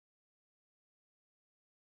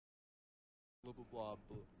blah blah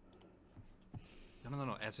blah blah.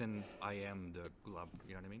 No. As in, I am the glub.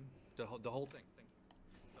 You know what I mean? The whole thing. Thank you.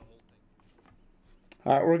 The whole thing.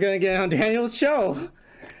 All right, we're gonna get on Daniel's show,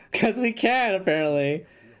 cause we can apparently.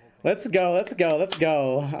 Let's go. Let's go. Let's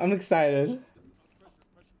go. I'm excited.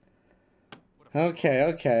 Okay.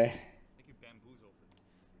 Okay.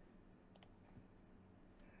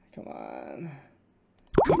 Come on.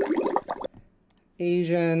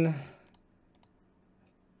 Asian.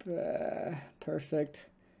 Perfect.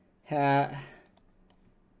 Hat.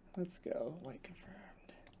 Let's go. White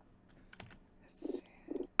confirmed. Let's see.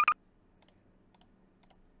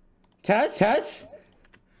 Test?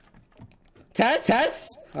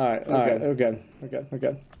 All right. We're good. We're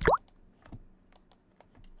good.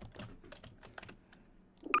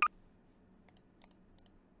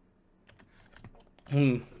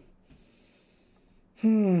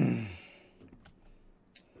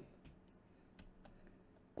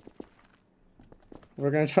 We're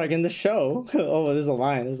gonna try again the show. Oh, there's a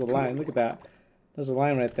line. There's a line. Look at that. There's a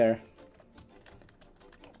line right there.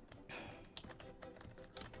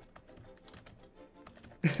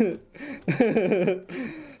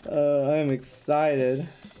 I'm excited.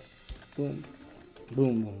 Boom.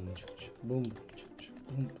 Boom. Boom.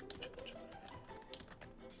 Boom.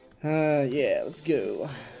 Yeah, let's go.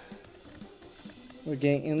 We're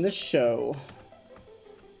getting in the show.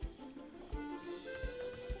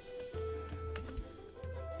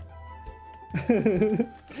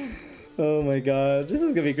 Oh my god, this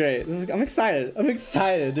is gonna be great. I'm excited. I'm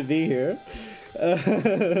excited to be here.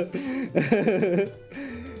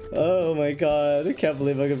 Oh my god, I can't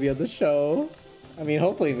believe I'm gonna be on the show. I mean,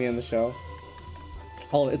 hopefully be on the show.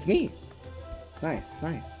 Oh, it's me. Nice.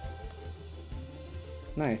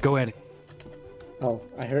 Go ahead. Oh,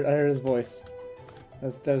 I heard his voice.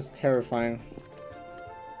 That was terrifying.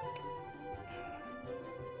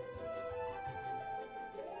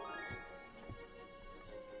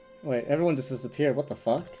 Wait, everyone just disappeared. What the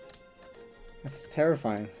fuck? That's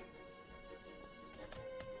terrifying.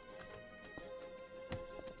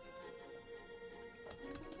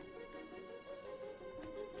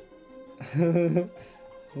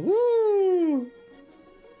 Woo!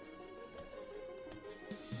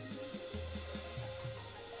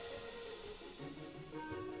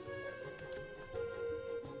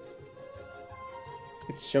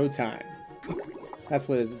 It's showtime. That's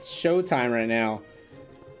what it is. It's showtime right now.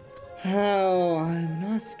 Oh, I'm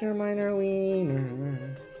an Oscar minor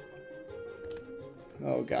wiener.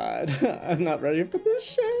 Oh god, I'm not ready for this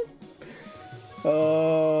shit.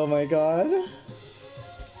 Oh my god.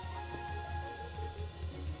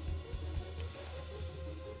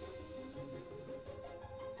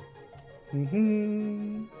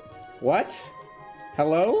 What?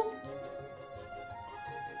 Hello?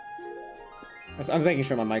 I'm making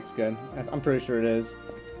sure my mic's good. I'm pretty sure it is.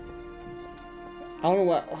 I don't know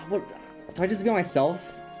what do I just be myself?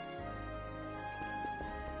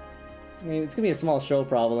 I mean, it's gonna be a small show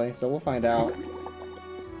probably, so we'll find out.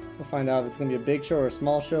 We'll find out if it's gonna be a big show or a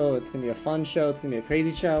small show. It's gonna be a fun show. It's gonna be a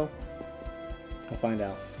crazy show. We'll find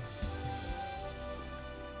out.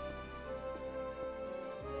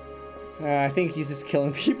 I think he's just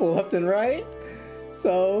killing people left and right.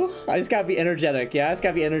 So I just gotta be energetic. Yeah, I just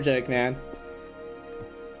gotta be energetic, man.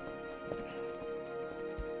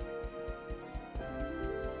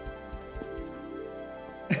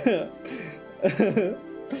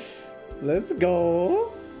 Let's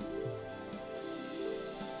go.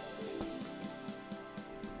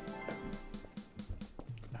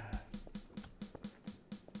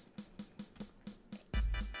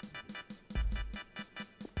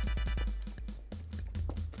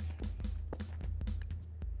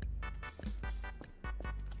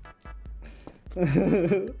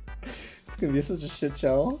 It's gonna be such a shit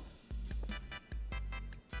show.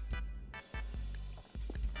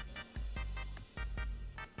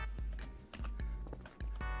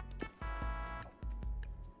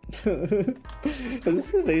 I'm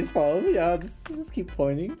just gonna face palm. Yeah, just keep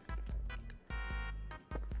pointing.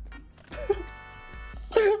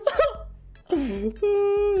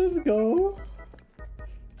 Let's go.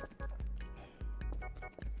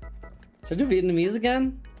 Should I do Vietnamese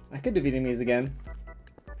again? I could do Vietnamese again.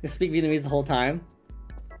 Just speak Vietnamese the whole time.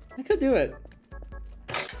 I could do it.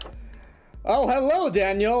 Oh, hello,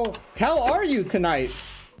 Daniel. How are you tonight?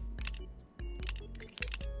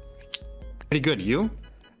 Pretty good. You?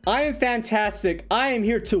 I am fantastic. I am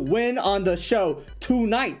here to win on the show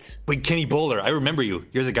tonight. Wait, Kenny Boulder, I remember you.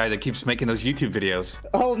 You're the guy that keeps making those YouTube videos.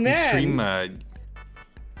 Oh man. You stream,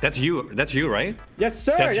 that's you. That's you, right? Yes,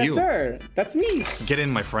 sir. That's yes, you. sir. That's me. Get in,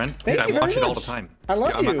 my friend. Thank Dude, you I watch very it all the much. time. I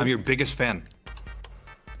love you. I'm your biggest fan.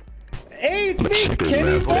 Hey, it's me,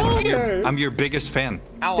 Kenny Boulder. I'm your biggest fan.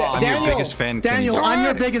 I'm your biggest fan, Daniel, Kenny. I'm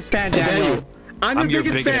your biggest fan, Daniel. I'm your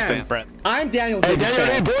biggest fan. Brett. I'm Daniel's biggest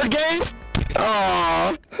fan. board games? Aww.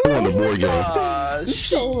 I want a board game.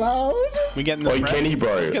 So loud. We getting this, Oi, Kenny,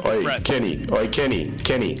 bro. Oi, Kenny. Oi, Kenny.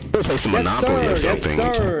 Let's play some Monopoly or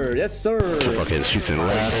something. Yes, sir. Fucking shoots and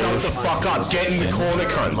ladders. Shut the fuck up. Get in the corner,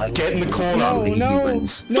 cunt. Get in the corner.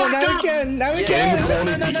 No, now again. Get in the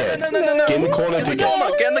corner, dickhead. Get in the corner,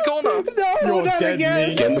 dickhead. Get in the corner. No, not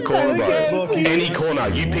again. Get in the corner, bro. Any corner.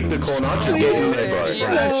 You pick the corner. Just get in there,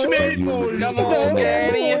 bro. Come on,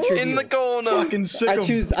 Kenny. In the corner. Fucking sick I of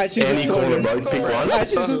choose any this corner, corner. bro. Pick one. I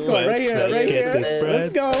choose this corner right here. Let's get this,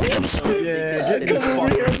 Brett. Let's go. Yeah, get this Come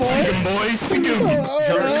over here, boy. Sick 'em, boys. Sick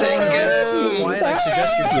 'em. Wyatt, I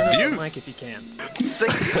suggest you turn on the mic if you can.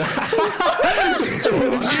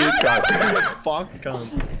 fuck gun.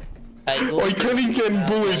 Oi, Kenny's getting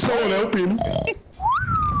bullied. Someone help him.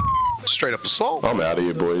 Straight up assault. I'm out of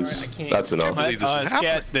here, boys. That's enough. believe this is Let's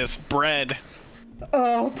happening. get this bread.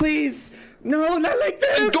 Oh, please. No, not like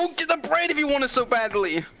this. Go get the bread if you want it so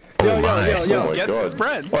badly. Yo. Oh my Get god. this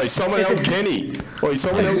bread. Oi, someone help Kenny. Oi,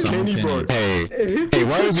 someone help Kenny, bro. Hey,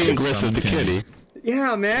 why are we being aggressive to Kenny?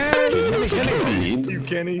 Yeah, man. You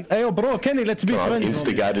Kenny. Hey, yo, bro, Kenny, let's be friends.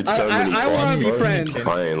 Instigated so many I wanna be friends.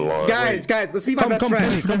 I ain't lying. Guys, let's be my best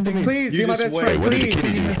friend. come to me. Please be my best friend. What did the Please.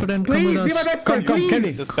 kitty do? Please be my best friend. Kenny.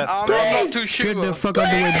 Please. This best I'm not too sure. Get the fuck out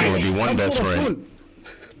the way. There will be one best friend.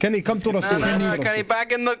 Kenny, come to Rasul. No, Kenny,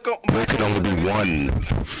 back in the There can only be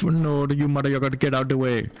one. No, you mother, you gotta get out the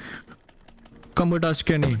way. Come with us,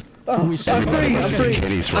 Kenny. I'm free.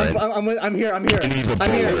 Kenny's friend. I'm here. I'm here.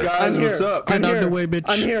 Guys, what's up? Get out the way, bitch.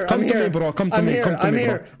 I'm here. Come to me, bro. Come to me. Come to me,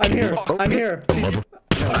 bro. I'm here.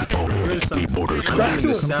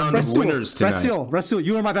 Rasul,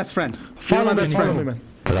 you are my best friend. Follow me, man.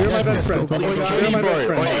 You're my best friend. You're my best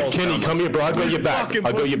friend. Oi, Kenny, come here, bro. I got your back.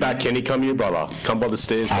 I got your back, Kenny. Come here, brother. Come by the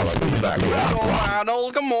stairs, brother. I got your back.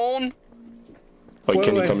 Arnold, come on. Oi,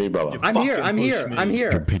 Kenny, wait. come here, brother. I'm here.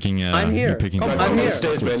 You're picking, I'm here. You're picking Come I'm on here. the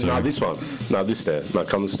stairs, man. No, this one. No, this stair. No,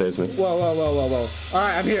 come the stairs, man. Whoa.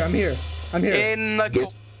 Alright, I'm here. In the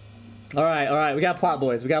All right. We got plot,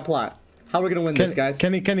 boys. We got plot. How are we gonna win this, guys?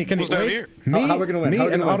 Kenny. down Wait. here? Me, How we're gonna win? me How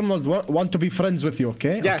we're and gonna win? Arnold want to be friends with you,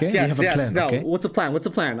 okay? Yes, okay? We have a plan, No, okay? what's the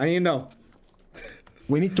plan? I need to know.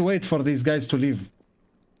 We need to wait for these guys to leave.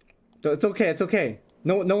 It's okay.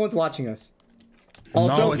 No one's watching us.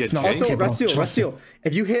 Also, No, it's not. Also, Okay, bro. Trust Rasul,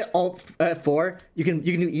 if you hit Alt 4, you can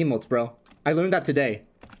do emotes, bro. I learned that today.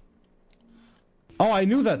 Oh, I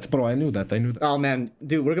knew that, bro. I knew that. Oh man,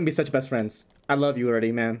 dude, we're gonna be such best friends. I love you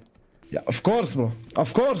already, man. Yeah, of course, bro.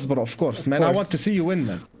 Of course, man. I course. want to see you win,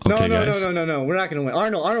 man. Okay, No. guys. No. We're not gonna win.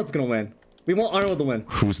 Arnold's gonna win. We want Arnold to win.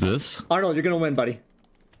 Who's this? Arnold, you're gonna win, buddy.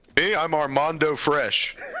 Hey, I'm Armando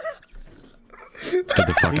Fresh. Get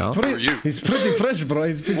the fuck out. are you? He's pretty fresh, bro.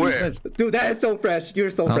 He's pretty Where? fresh. Dude, that is so fresh. You're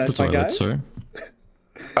so Out fresh, the my guy. toilet, sir.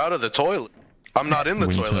 Out of the toilet. I'm not in the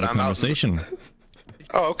We need to toilet. have a I'm out. conversation.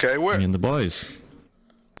 Oh, okay. Where? Me and the boys.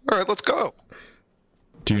 All right, let's go.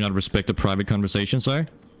 Do you not respect the private conversation, sir?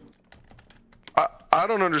 I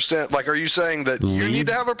don't understand. Like, are you saying that you Leave. need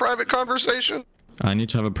to have a private conversation? I need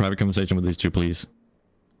to have a private conversation with these two, please.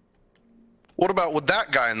 What about with that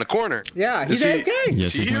guy in the corner? Yeah, he's Is he- AFK.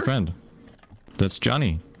 Yes, he's my here? friend. That's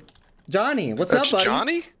Johnny. Johnny, what's That's up, buddy?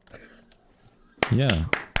 Johnny? Yeah.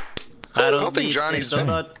 I don't think Johnny's do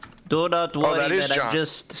not worry that is that I'm John.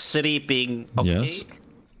 just sleeping. Okay? Yes.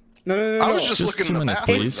 No. I was just Just looking 2 in the minutes,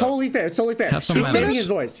 bathroom. please. It's totally fair. It's totally fair. Have some He's saving manners. his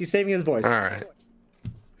voice. He's saving his voice. All right.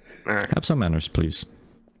 Have some manners, please.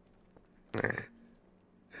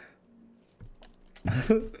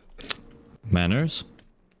 Manners?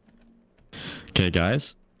 Okay,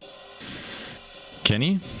 guys.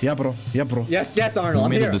 Kenny, Yeah, bro. Yes, we Arnold.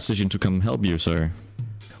 I'm made here. a decision to come help you, sir.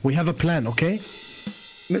 We have a plan, okay?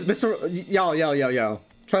 Mr. Yo.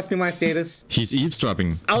 Trust me when I say this. He's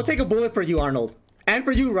eavesdropping. I'll take a bullet for you, Arnold. And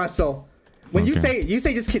for you, Russell. When you Okay.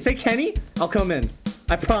 say just say Kenny, I'll come in.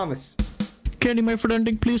 I promise. Kenny, my friend,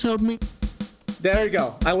 please help me. There you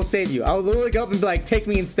go. I will save you. I will literally go up and be like, take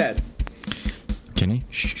me instead. Kenny,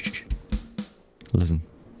 shh. Listen.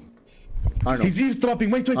 Arnold. He's eavesdropping.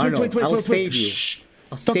 Wait. Arnold, I will save you. Shh.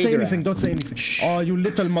 I'll Don't save say your anything. ass. Don't say anything. Oh, you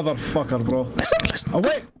little motherfucker, bro. Listen. Oh,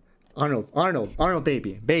 wait. Arnold,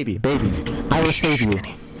 baby. I will save you.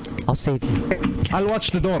 I'll save you. I'll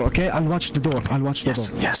watch the door, okay? I'll watch the door.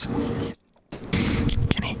 Yes.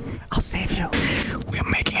 Kenny, I'll save you. we're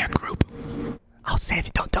making a group. I'll save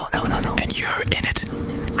you. Don't, no. And you're in it.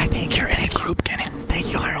 I thank you. You're in a group, Kenny.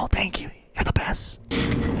 Thank you, Arnold. Thank you. You're the best.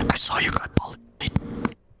 I saw you got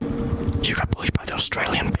bullied. You got bullied by the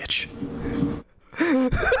Australian bitch.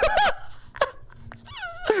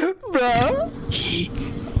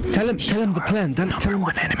 Tell him the plan. Tell him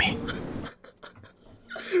One enemy.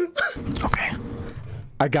 Okay.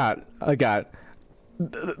 I got. The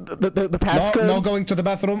passcode. No going to the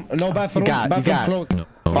bathroom. No bathroom. You got bathroom closed.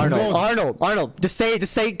 No. Arnold. Just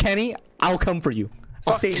say, Kenny. I'll come for you.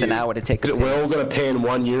 I'll say It's an hour to take a We're all piss. gonna pay in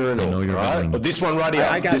one urinal, you're right? right. But this one right here.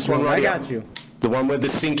 I got this you. one right I here. got you. The one where the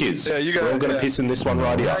sink is. Yeah, you got We're all it, gonna yeah. piss in this one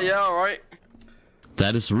right here. Yeah, alright.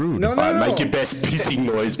 That is rude. No, Alright, make your best pissing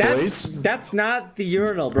noise, boys. That's not the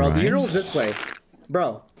urinal, bro. The Right. urinal's this way,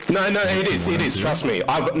 bro. No, it is. Trust me.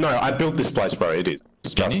 I built this place, bro. It is.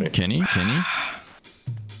 Trust me. Kenny.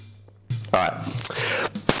 Alright.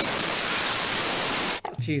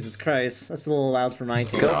 Jesus Christ, that's a little loud for my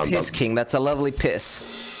taste. Go piss, King. That's a lovely piss.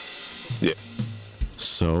 Yeah.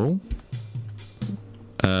 So,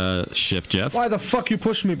 Chef Jeff. Why the fuck you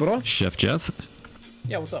push me, bro? Chef Jeff.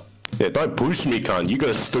 Yeah, what's up? Yeah, don't push me, cunt. You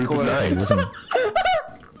got a stupid Hey, name. listen.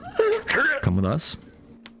 Come with us.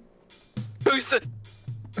 Who's the...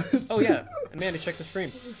 Oh yeah, Amanda, check the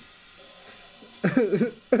stream.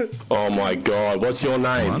 Oh my god, what's your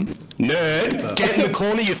name? Nerd! Get in the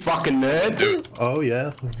corner, you fucking nerd! Oh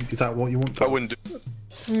yeah, is that what you want? I wouldn't do...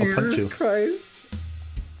 I'll punch you. Christ.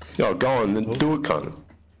 Yo, go on, then do it, cunt.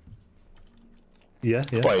 Yeah.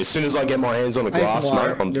 Wait, as soon as I get my hands on a I need glass, some water.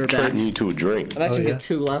 mate, I'm You're treating back. you to a drink. I'd actually yeah. get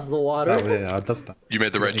 2 glasses of water. Oh yeah, I'd love that. You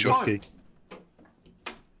made the right choice. Okay.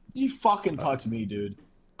 You fucking touch me, dude.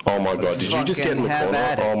 Oh my god, did you just get in the Fucking have corner?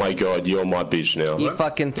 at it. Oh my god, you're my bitch now. He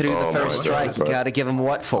fucking threw Oh the first my strike. God, You bro. gotta give him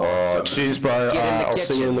what for? Oh, cheers, bro. Get in the I'll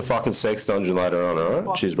see you kitchen. in the fucking sex dungeon later on,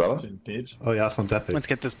 alright? Cheers, brother. Fucking bitch. Oh yeah, that's on Death. Let's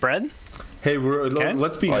get this bread. Hey,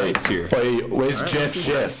 let's be nice here. Wait, where's Jeff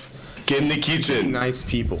Chef? Get in the kitchen. Nice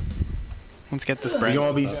people. Let's get this bread. You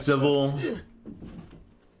all be civil.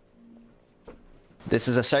 This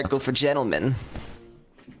is a circle for gentlemen.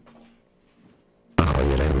 Oh,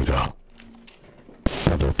 yeah, there we go.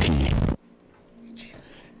 Double P.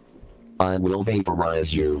 I will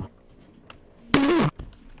vaporize you.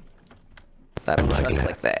 That'll just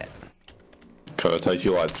like that. Can it take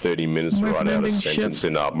you like 30 minutes to My write out a friending sentence chef.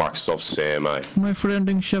 in Microsoft Sam, eh? My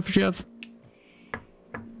friending Chef Jeff.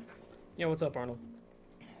 Yeah, what's up, Arnold?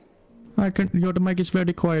 Your mic is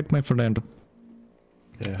very quiet, my friend.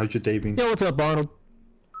 Yeah, how's your day been? Yeah, what's up, Arnold?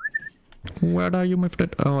 Where are you, my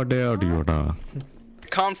friend? Oh, there you are.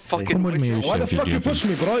 Can't fucking... Come with me, Why the Chef fuck you Jeff. push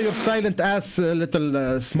me, bro? You're silent ass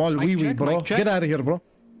little small wee wee, bro. Get out of here, bro.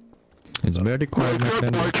 It's very quiet, my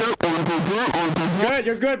friend. Good,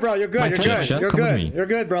 you're good, bro. You're good. You're Chef good. Chef, You're come with good. me. You're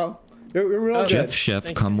good, bro. You're real Chef good.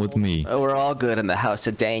 Chef, come with me. Oh, we're all good in the house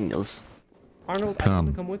of Daniels. Arnold, I Come.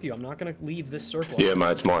 can come with you. I'm not gonna leave this circle. Yeah,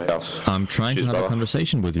 mate, it's my house. I'm trying to Cheers, have a brother.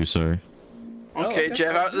 conversation with you, sir. Okay,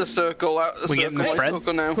 Jeff, out of the circle, out of the We circle. getting this My bread?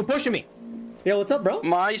 circle now. Quit pushing me. Yeah, what's up, bro?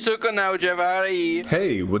 My circle now, Jeff, out of here.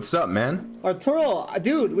 Hey, what's up, man? Arturo,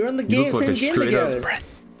 dude, we're in the You game, look like same a game straight up together.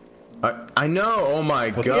 I know. Oh my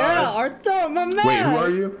god. Yeah, Arturo, my man. Wait, who are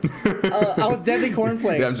you? I was Deadly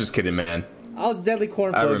Cornflakes. Yeah, I'm just kidding, man. I was Deadly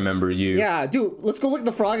Cornflakes. I remember you. Yeah, dude, let's go look at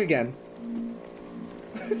the frog again.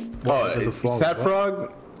 Oh, that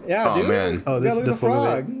frog? Yeah, Oh, dude. man. Oh, Yeah, this look is at the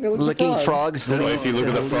frog. Yeah, look at the Looking frog. frogs Well, lead if you look to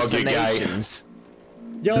at the frog, you're gay. hallucinations.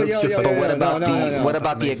 Yo, Looks yo, just yo, like- yo, But what yo, about no, the no, no. what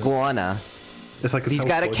about the iguana? It's like a He's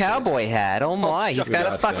got a self-portrait. cowboy hat. Oh my, he's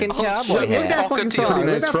got a fucking cowboy Look at that hat. fucking It's a frog. Pretty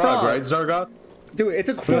Look nice at that frog, right, Zargot? Dude, it's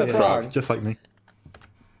a cool Yeah, frog. it's just like me.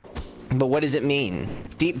 But what does it mean?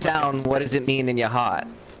 Deep down, what does it mean in your heart?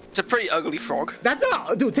 It's a pretty ugly frog. That's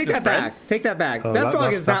not, dude. Take that bread? back. Take that back. Oh, that frog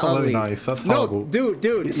that's is not not ugly. very nice. That's no, horrible.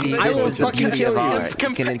 dude. See, I this will is the fucking beauty kill of you. art. You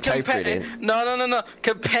can interpret it. No.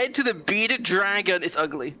 Compared to the bearded dragon, it's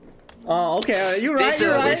ugly. Oh, okay. You're right. This You're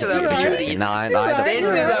is- right. this is You're a right. beauty. Nah, You're neither. right, This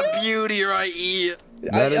you're is right. a beauty right here.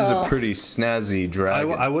 That is a pretty snazzy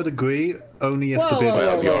dragon. I would agree, only if Whoa, the beard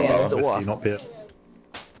whoa, was whoa, gone, whoa. obviously, Hands not beard.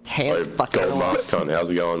 Hands fucking Gold off. mask, cunt. How's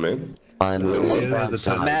it going, man? Yeah, the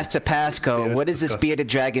So, time. Master Pasco, Yeah, what does this disgusting. bearded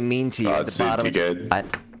dragon mean to you at the It's a bottom? dickhead.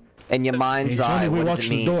 In your mind's Hey, Johnny, eye, we what does watched it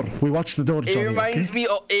the mean? door. We watched the door, It Johnny. reminds okay? me.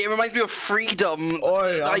 It reminds me of freedom.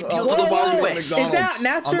 Oi, I I'm- appeal I'm- to the Whoa, Wild whoa, West. Is that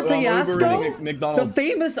Master I'm Ubering Piasco? The McDonald's.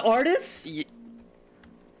 famous artist?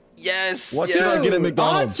 Yes. What yes. should I get at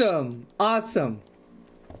McDonald's? Awesome.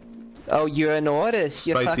 Oh, you're an artist.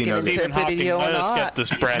 You're Spicy fucking nuggets. Stephen interpreting Hawking, your own let us art. get this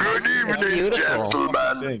bread. It's beautiful.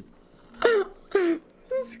 Dang.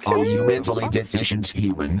 Are you mentally deficient,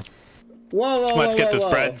 human? Whoa. Let's get this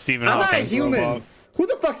bread, Stephen I'm not a Hawking. human. Who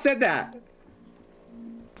the fuck said that?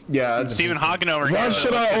 Yeah, Stephen Hawking over here. Why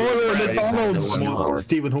should I order McDonald's?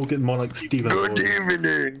 Stephen Hawking, more like Stephen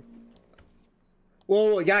Hawking.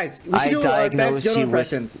 Whoa, guys. We I should do our diagnose best Yoda you with-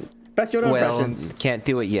 impressions. Best Yoda Well, impressions. can't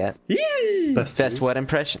do it yet. Yee! Best what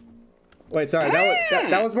impression? Wait, sorry.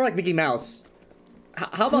 That was more like Mickey Mouse.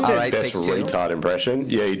 How about Alright, this? Best retard impression.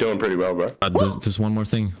 Yeah, you're doing pretty well, bro. There's one more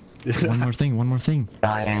thing. One more thing.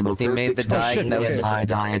 I am a They made the diagnosis. I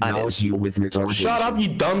diagnose you with retardation. Shut up, you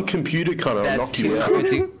dumb computer cunt. I'll knock you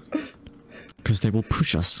out. Because they will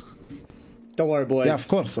push us. Don't worry, boys. Yeah, of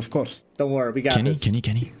course. Don't worry, we got this.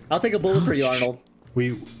 Kenny. I'll take a bullet for you, Arnold.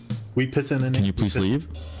 We piss in. Can you please leave?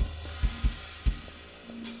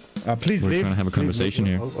 Please We're leave. trying to have a conversation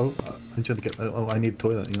here. I'm trying to get. I need the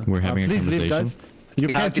toilet. You know? We're having a Please leave, conversation. guys. You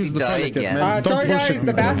can't use the toilet yet, man. Don't Sorry, bullshit guys. me.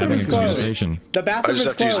 The bathroom having is a closed. conversation. The bathroom I just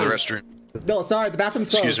is have to use the closed. restroom. No, sorry, the bathroom's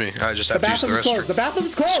closed. Excuse me, I just have The to use the bathroom's closed. The restroom.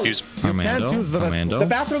 bathroom's closed. Excuse me. Armando. can't use the restroom. The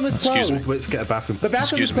bathroom is Excuse closed. Let's get a bathroom. The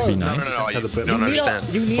bathroom is Excuse me. closed. No, you don't understand.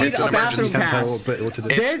 You need It's a an bathroom emergency. pass.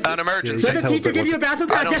 It's an emergency. Did the teacher give you a bathroom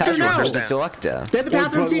I pass? don't Yes or think you no? understand. Doctor. Did the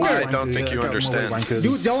bathroom I teacher? don't think you understand.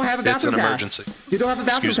 You don't have a It's an bathroom pass. emergency. You don't have a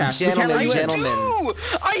bathroom Excuse me. pass. You can't Gentlemen, let you in. gentlemen. No,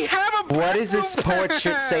 I have a What does this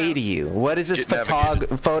portrait say to you? What does this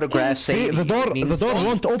photograph say See, to the door, you? the door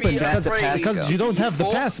won't open That's the because you don't have the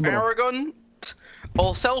pass, bro. Arrogant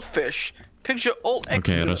or selfish. Picture all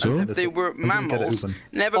extras as if they were mammals.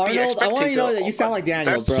 Never be Arnold, I want you to know that you of sound like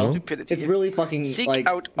Daniel, adverse bro. stupidity. It's really fucking Seek like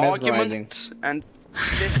out mesmerizing. argument and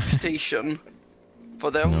disputation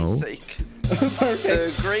for their own sake.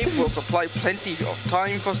 The grave will supply plenty of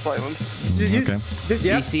time for silence.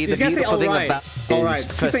 You see, the beautiful thing about is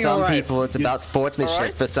for some people it's about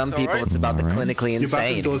sportsmanship. For some people it's about the clinically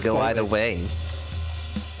insane. It could go either way.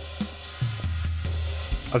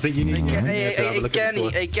 I think you need to have a look at the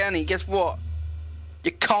door. Hey, Ganny, guess what?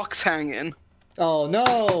 Your cock's hanging. Oh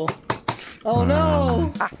no! Oh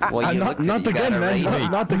no! Well, not again, man.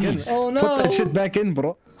 Not again. Oh no! Put that shit back in,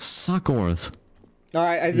 bro. Suckworth. All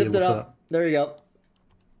right, I zipped it up. There you go.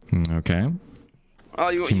 Okay.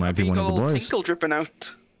 Oh, He might be one of the boys. Tinkle dripping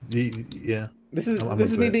out. Yeah. This is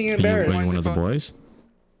me being Can you embarrassed. bring one of the boys?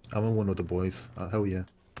 I'm one of the boys. Hell yeah.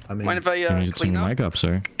 I mean, Mind if I You need to turn clean your up? mic up,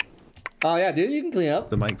 sir. Oh yeah, dude, you can clean up.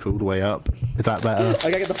 the mic's all the way up. Is that better?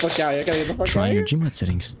 I gotta get the fuck out. I gotta get the fuck Try out. your Gmod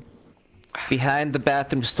settings. Behind the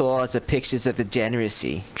bathroom stalls are pictures of the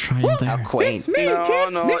degeneracy. Try it How there. quaint. It's me,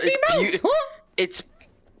 kids. Mickey Mouse. It's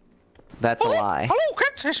That's a lie. hello,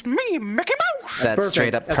 kids. It's me, Mickey Mouse. That's perfect.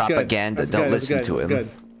 straight up That's good. propaganda. That's Don't good. That's listen good. to That's him.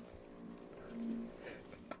 good.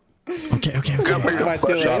 Okay. What the fuck am I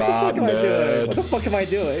doing? Shut up, nerd. What the fuck am I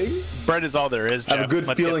doing? Bread is all there is, I have a Jeff. good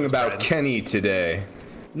Let's get feeling this about bread. Kenny today.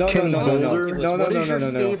 No, Kenny Boulder? What is your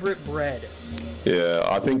no. favorite bread? Yeah,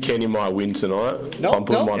 I think Kenny might win tonight. Nope, I'm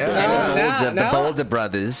putting nope. my Yeah. bets on it. The Boulder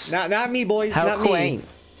brothers. Not me, boys. How not quaint. me.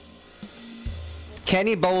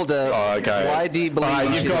 Kenny Boulder. Oh, okay. Why do you believe you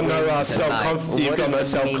you've should got no win self-confidence. tonight? You've What got is no the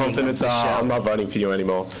self-confidence. meaning of the show? I'm not voting for you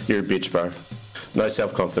anymore. You're a bitch, bro. No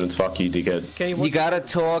self-confidence. Fuck you, dickhead. You gotta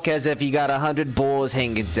talk as if you got 100 balls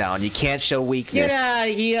hanging down. You can't show weakness. Get out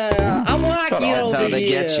of here. I'm walking That's over how they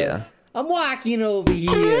here. get you. I'm walking over here.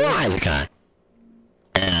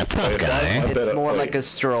 Yeah, tough guy. It's more like a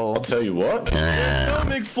stroll. I'll tell you what. No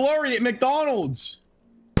McFlurry at McDonald's.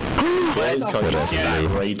 That kind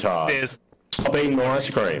of retard. Stop eating my ice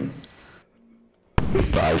cream.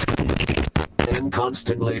 I'm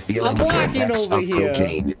constantly feeling I'm the walking effects over of here.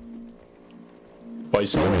 cocaine. Wait,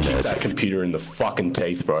 someone kick that computer in the fucking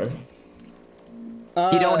teeth, bro.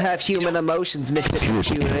 You don't have human emotions, Mr.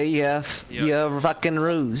 Computer. You're fucking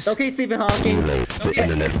ruse. Okay, Stephen Hawking.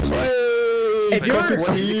 If you're,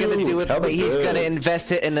 What is he gonna do with it? He's gonna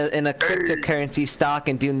invest it in a cryptocurrency stock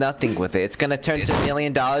and do nothing with it. It's gonna turn to $1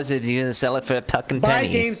 million if you're gonna sell it for a fucking buy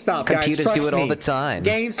penny. GameStop, guys. Computers Trust do it me. all the time.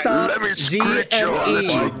 GameStop,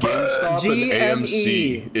 GME,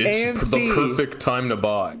 GME, It's the AMC. perfect time to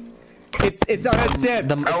buy. It's on a dip. It's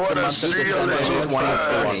the month of December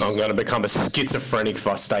 2040. I'm gonna become a schizophrenic if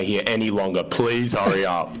I stay here any longer. Please hurry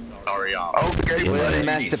up. Hurry up. Okay, Where's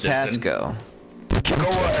Master Pasco? Go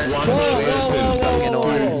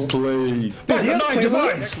ahead. Please. Dude, you have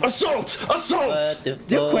Quaaludes? Assault! Assault! Do you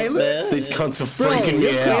have Quaaludes? These cunts are Bro, freaking you me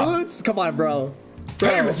have out. Quaaludes? Come on, bro.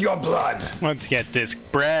 Pay with your blood. Let's get this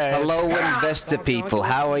bread. Hello, investor people.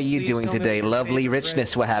 How are you doing today? Lovely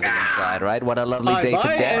richness we're having inside, right? What a lovely day for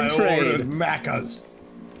I debt. ordered Macca's.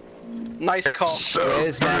 Nice call.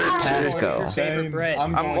 Where's Master Pasco? Same.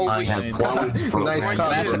 I'm over I have qualities programmed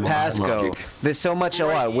Master into my Pasco. logic. There's so much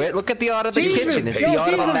art. Look at the art of the kitchen. It's the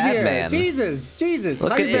art of a madman. Jesus. Look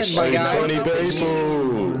How at you this been, my shit.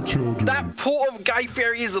 guy? 20 people. That poor Guy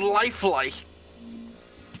Fieri is lifelike.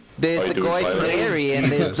 There's the guy from Area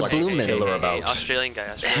and there's the Bloomin'. Australian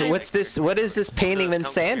guy. What's this? What is this painting of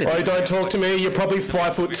insanity? Bro, don't talk to me. You're probably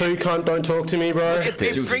 5'2", cunt. Don't talk to me, bro.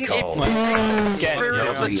 Excuse me,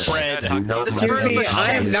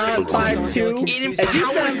 I am not 5'2". And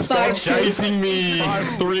you sound 5'2". Chasing me.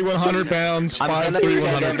 3,100 pounds. I'm gonna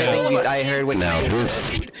pretend everything I heard what now.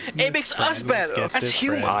 It makes us better as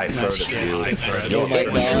humans.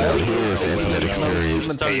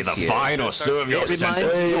 Pay the fine or serve your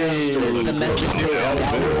sentence.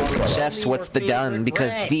 Chefs, what's the done?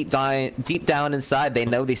 Because deep down inside, they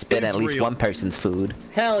know they spit at least one person's food.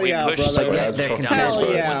 Hell yeah, brother.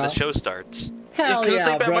 Hell yeah. When the show starts. Hell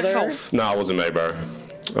yeah, brother. Nah, it wasn't me, bro.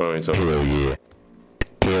 Oh, it's over. Hell yeah.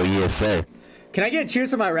 Hell yeah, sir. Can I get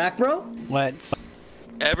cheers for my rack, bro? What?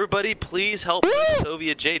 Everybody, please help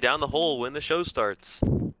Soviet J down the hole when the show starts.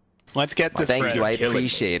 Let's get this. Thank you, I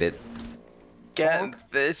appreciate it. Get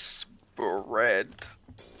this bread.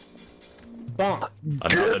 Bonk.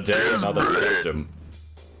 Another day, another symptom.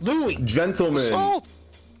 Louis. Gentlemen. Assault.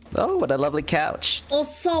 Oh, what a lovely couch.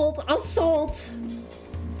 Assault. Assault.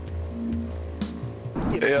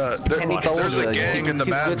 Yeah, there's a gang in the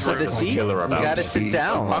bathroom. You gotta sit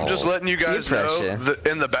down. I'm just letting you guys know that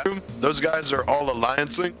in the bathroom, those guys are all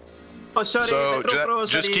alliancing. Oh, sorry, so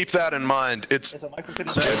just keep that in mind. It's. By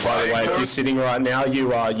the way, if you're sitting right now,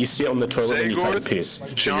 you sit on the toilet and you take a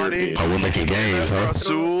piss. Johnny, we're making games, huh?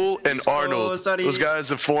 Rasul, and Arnold. Those guys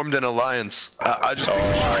have formed an alliance. I just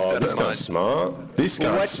think this guy's smart. This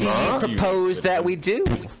guy's smart. What do you propose that we do?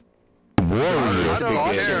 I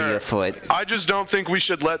don't care. I just don't think we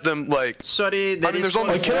should let them like. Sorry, I mean, there's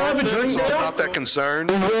only can I have a drink? So I'm not that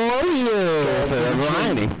concerned.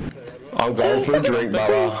 I'm going for a drink,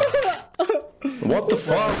 Baba. What the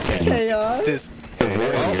fuck? Chaos. This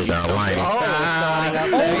is outlining.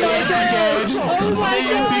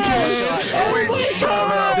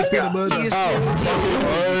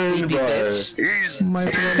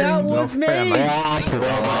 That was me.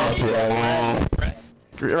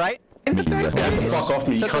 Right? In the back. Get the fuck off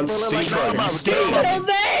me, you can't stay.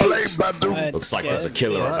 Looks like there's a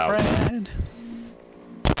killer about.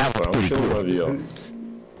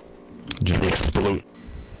 Explode.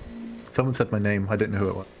 Someone said my name. I didn't know who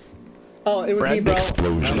it was. Oh, it was me, bro.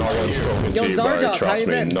 Explosion. No one's talking to you, bro. Trust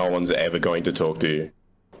me, no one's ever going to talk to you.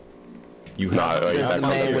 You know, the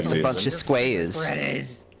man with a bunch of squares.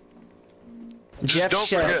 Jeff don't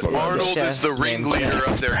forget, Arnold is the ringleader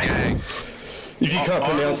of their gang. If you can't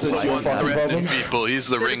pronounce it, it's your fucking problem. People, he's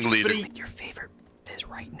the ringleader. Your favorite is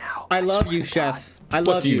right now. I love you, Chef. I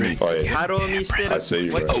love you. I see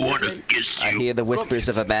you. I want to kiss you. I hear the whispers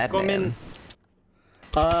of a madman.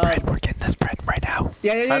 We're getting this bread right now.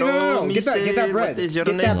 Yeah, no. Get that bread. Get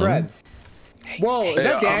that bread. Whoa, is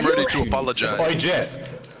that Daniel? I'm ready to apologize. Oi,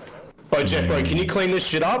 Jeff, bro, can you clean this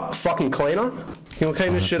shit up? Fucking cleaner. Can you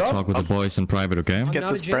clean this shit up? Talk with the boys in private, okay? Let's get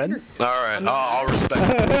this bread. Alright, I'll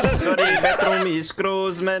respect it. Sorry, bathroom is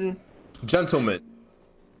closed, man. Gentlemen.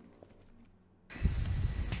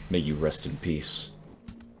 May you rest in peace.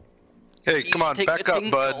 Hey, come on, back up,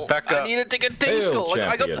 bud. Back up. I need to take a tinkle.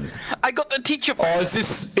 I got the teacher. Oh, is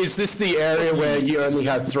this the area where you only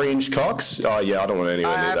have 3-inch cocks? Oh yeah, I don't want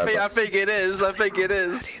anyone near that. I think it is. I think it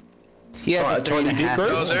is. Tiny dick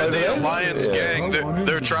group? No, they're the Alliance gang.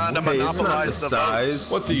 They're trying to monopolize the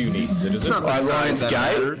size. What do you need, citizen? Alliance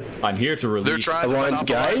gay? I'm here to release. They're trying to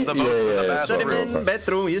monopolize the votes. Sorry, man.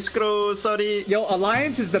 Bedroom is closed. Sorry. Yo,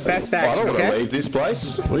 Alliance is the best faction. I don't want to leave this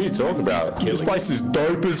place. What are you talking about? This place is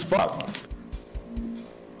dope as fuck.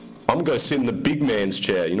 I'm gonna sit in the big man's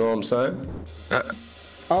chair. You know what I'm saying?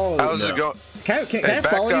 How's it going? Can I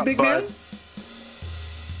follow you, big man?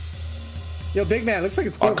 Yo, big man, looks like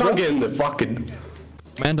it's close. I can't get in the fucking.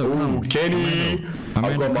 Mando, come. Kenny,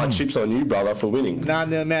 I've got my chips on you, brother, for winning. Nah,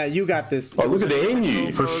 man, you got this. Oh, look at the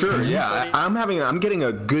NU. For sure, yeah. I'm getting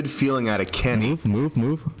a good feeling out of Kenny. Move.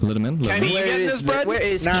 Let him in. Can you get this bread? Where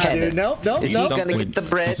is Nah, Kenny? dude, nope. Is he gonna get the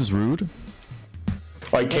bread? This is rude.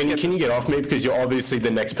 Wait, can you get off me because you're obviously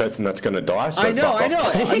the next person that's gonna die? So I know. fuck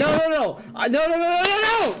off, please.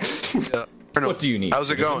 No. What do you need?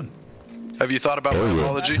 How's it going? Have you thought about my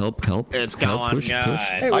apology? Help. It's going push.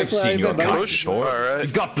 Hey, I've seen your Push? Alright.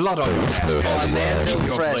 You've got blood on your Armando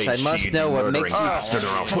Fresh, I must know what makes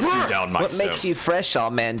you fresh,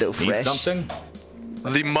 Armando Fresh. Need something?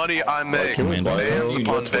 The money I make. Bands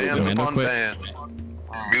upon bands upon bands.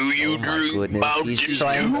 Do you dream about He's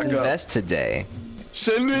trying to invest today.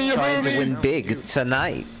 Send me He's your trying to movies. win big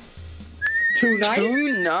tonight. Tonight?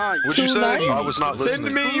 What'd you say? I was not listening.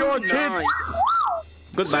 Send me your tits.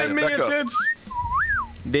 Goodbye. Send me your tits.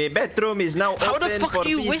 The bedroom is now How open the fuck for do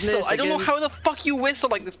you business whistle? I don't know again. how the fuck you whistle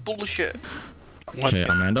like this bullshit. Okay,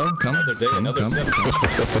 Amanda, come. Another day, another come.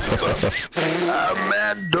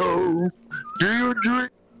 Amando, do you drink?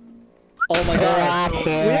 Oh my god.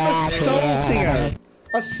 We have a soul singer.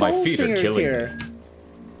 A soul feet are singer is killing here.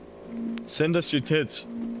 Send us your tits.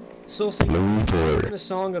 Soul singing. A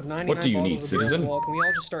song of 99 What do you bottles need, of citizen? alcohol. Can we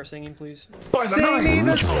all just start singing, please? Sing me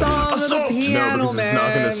the song of the piano, No, because it's not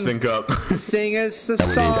gonna man. sync up. Sing us the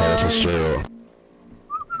song.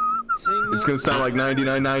 It's gonna sound like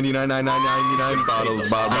 99 bottles,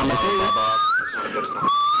 Bob.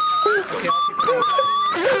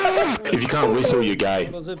 If you can't whistle, you're gay.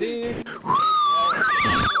 Well,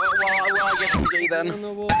 I guess I'm gay then.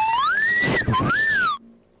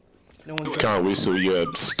 If you can't whistle, you're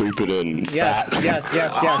stupid and fat.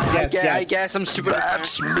 I guess I'm stupid.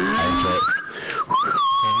 That's me.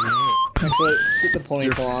 Actually, get the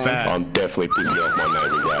point on. I'm definitely pissing off my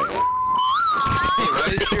neighbors, eh?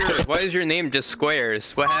 Why is your name just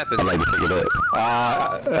Squares? What happened? I'd like to pick it up.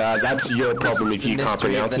 That's your problem if you can't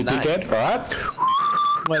pronounce it, dickhead, alright?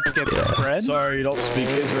 Let's get this bread. Sorry, you don't speak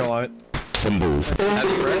Israelite. Symbols. How do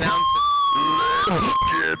you pronounce Let's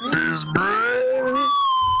get this bread.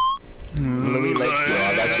 Louis Lake.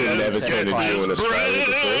 I've actually never seen a Jew in Australia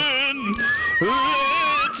before.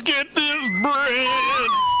 Let's get this bread.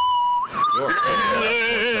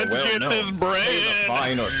 Let's get this bread.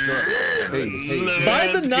 Fine or sure. Buy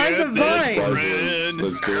the 9 divine.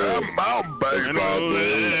 Let's do it. Come on, baby.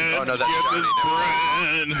 Oh no, that's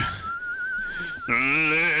Johnny.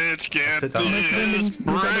 Let's get this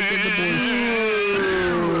bread.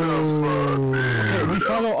 Okay, we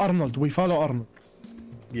follow Arnold. We follow Arnold.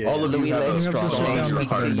 Yeah. All of Louis you have a Lake's strong speak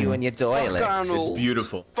to you in your dialect. It's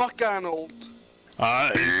beautiful. Fuck Arnold.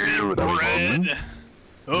 I see bread.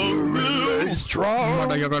 Oh, It's strong.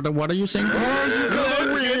 What are you saying?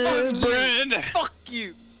 let's get this bread. Fuck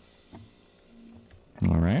you.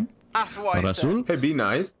 Alright. That's what I said. Rasul, Hey, be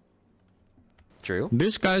nice. True.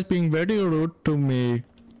 this guy's being very rude to me.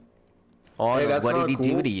 Oh, Hey, that's what did not he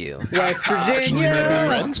do cool. to you? West Virginia.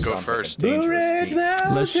 Let's go first. Blue Ridge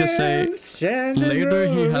Mountains. Let's just say later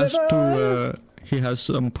he has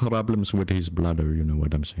some problems with his bladder, you know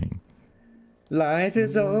what I'm saying. Life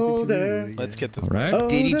is older. Let's get this Alright? Oh,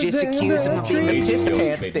 Did you just accuse him of being a piss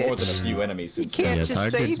pants, Made more than a bitch? few enemies You since can't Yes, I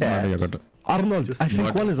just say did. that. Arnold, I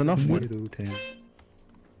think one is enough.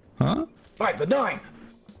 Huh? By the 9.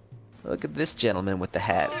 Look at this gentleman with the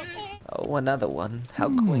hat. Oh, another one. How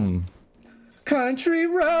quaint. Country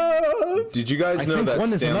roads. Did you guys know think that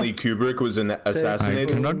one is Stanley enough. Kubrick was I assassinated?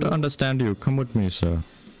 cannot understand you. Come with me, sir.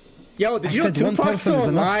 Yo, did I you know said one Tupac's person still is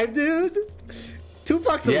enough. alive, dude?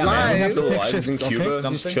 Tupac's Yeah, man, alive. he's still Take alive. He's in shifts, Cuba. okay?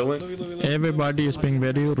 He's chilling. Everybody is being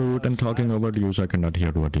very rude and talking over you, so I cannot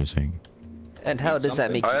hear what you're saying. And how does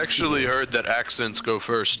that make I you actually heard that accents go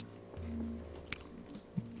first.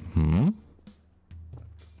 Hmm?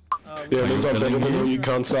 Yeah, means I'm better than you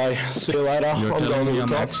can't say. See you later. You're I'm telling going me to I'm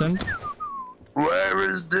the top. accent?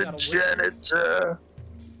 Where is the janitor?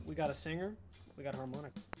 We got a singer. We got a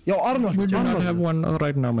harmonic. Yo, Arnold. We do not Arnold. have one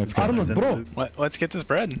right now, my friend. Arnold, bro. Let's get this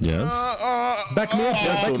bread. Yes. Back me up.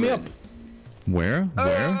 Back me up. Where?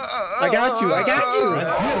 Where? I got you. I got you.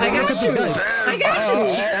 I got you. I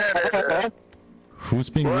got you. Who's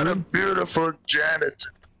being What a rude? beautiful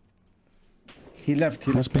janitor. He left.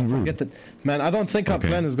 He Who's left. being rude? Get it. Man, I don't think our Okay.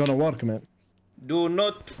 plan is gonna work, man. Do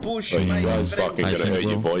not push But you guys fucking I gonna think hurt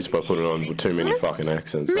your so. voice by putting on too many fucking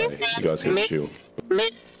accents. Like, you guys gotta chill. Yeah,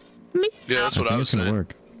 that's I what I think was it's gonna saying.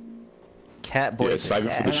 work. cat boys? Yeah, are save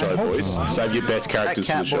it for the sad. show, boys. Save your best characters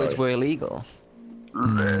for the Cat show. boys were illegal.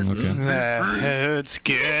 Okay. Let's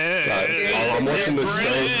get. Oh, I'm watching the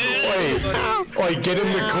stream. Wait, get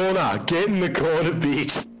in the corner. Get in the corner,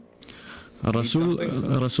 bitch.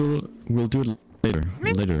 Rasul will do it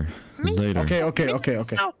later. Okay.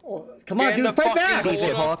 Come on, dude. Fight back. Fight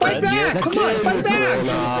back. Come on. Fight back.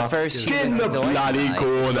 Get in the bloody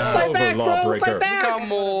corner. Fight back, bro. Fight back.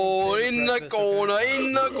 Come on, in the corner,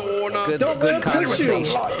 in the corner. Don't let him push you.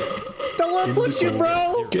 Don't let him push you,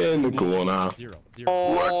 bro. Get in the corner.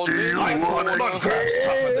 What do you want?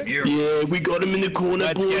 Yeah, we got him in the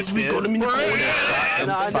corner, boys. We got him in the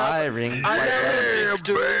corner. It's firing. Yeah,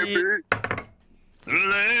 baby.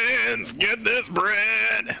 Let's get this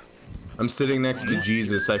bread. I'm sitting next to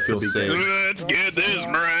Jesus. I feel safe. Let's get this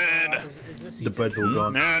bread. The bread's all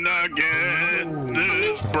gone. And I get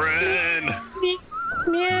this bread.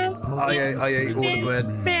 I ate all the bread.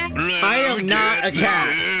 I am not a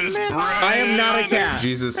cat. I am not a cat.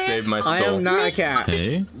 Jesus saved my soul. I am not a cat.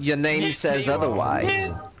 Hey, Your name says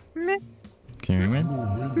otherwise. Can you hear me?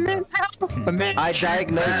 I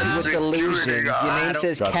diagnose you with delusions. Your name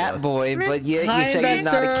says Catboy, but yet you say you're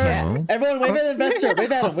not a cat. Everyone, wave at the investor.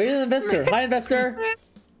 Wave at him. Wave at the investor. Hi, investor.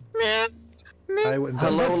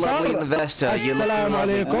 Hello, lovely investor. You look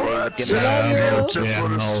lovely today.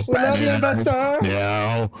 We love you, investor.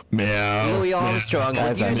 Meow, meow. Louis Armstrong,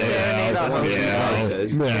 would you serenade our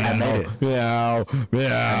host? I made it. Meow,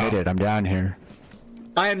 meow. I made it. I'm down here.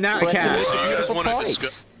 I am not a cat.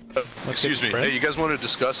 Excuse me. Hey, you guys want to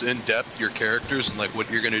discuss in depth your characters and like what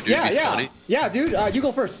you're gonna do to be funny? Yeah, dude. You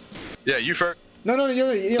go first. Yeah, you first. No,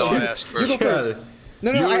 I asked first. You go first.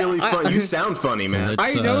 No, You're really funny. You sound funny, man.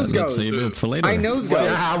 Let's save it for later. I nose goes.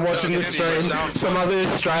 Yeah, I'm watching the stream. Some other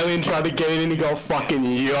Australian tried to get in and he got fucking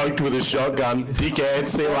yoked with a shotgun. Dickhead,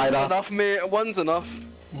 see you later. Enough, mate. One's enough.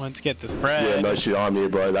 Let's get this bread. Yeah, no shit, I'm here,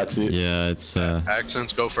 bro. That's it. Yeah, it's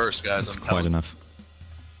accents go first, guys. It's quite enough.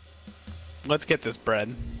 Let's get this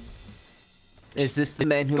bread. Is this the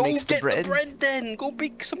man who makes the bread? Go get the bread then. Go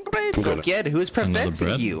bake some bread. Go get it. Who's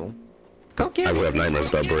preventing you? Go get it. I will have nightmares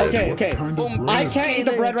about bread. Okay. I can't eat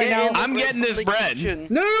the bread right now. I'm getting this bread.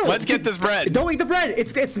 No. Let's get this bread. Don't eat the bread.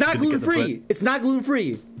 It's not gluten free. It's not gluten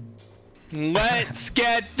free. Let's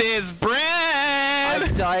get this bread. I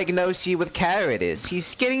diagnose you with cowardice.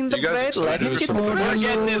 He's getting the bread. Let him get the bread. We're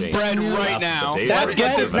getting this bread right now. Let's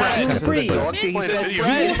get this bread. He says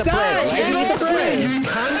bread. The bread. Let's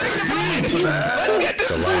get this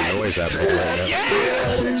bread. Noise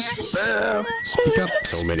Speak up.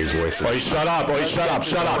 So many voices. Oh, shut up. Oh, shut up.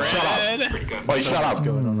 Shut up. Shut up. Oh, shut up.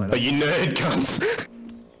 Oh, you nerd cunts.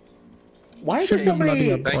 Why is there so many?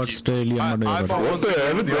 What the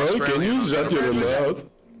hell, bro? Can you shut your mouth?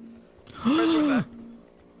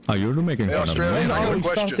 Are you making fun of me? I'm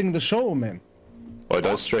starting the show, man. Oh,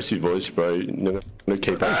 don't stress your voice, bro. No,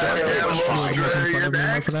 keep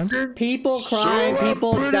it. People crying,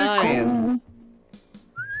 people dying.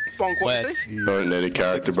 Don't need a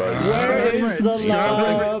character, bro. Where is the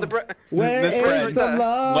love? Where is the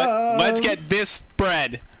love? Let's get this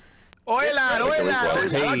bread. Galacos.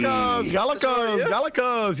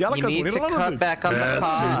 You need to cut back on the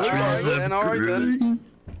cost.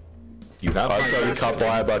 You have to cut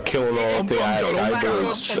by killing all the AFK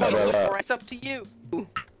boys. It's up to you.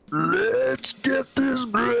 Let's get this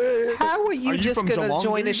bread. How are you just gonna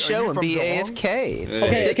join a show and be AFK? It's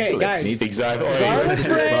Okay, guys. Exactly. Garlic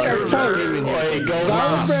bread or toast? Garlic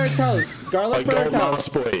bread or toast? Garlic bread or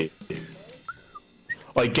toast?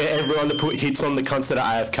 Like, get everyone to put hits on the cunts that are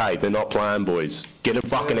AFK. They're not playing, boys. Get them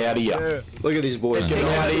fucking out of here. Look at these boys. Get them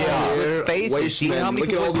out of here. Space. Do you know how many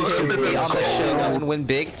people should be on the show and win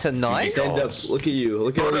big tonight? Stand up. Look at you.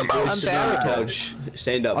 Look at all these boys sitting on the couch.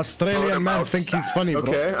 Stand up. Australian man think he's funny, bro.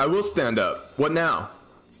 Okay, I will stand up. What now?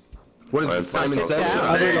 What is Simon said?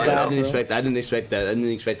 I didn't expect that. I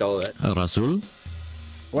didn't expect all of that. Rasul?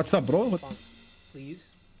 What's up, bro? Please,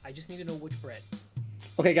 I just need to know which bread.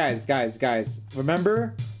 Okay, guys.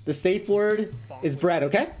 Remember, the safe word is bread,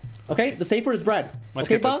 okay? Okay, the safe word is bread. Let's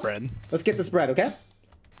okay, get this Bob? bread. Let's get this bread, okay?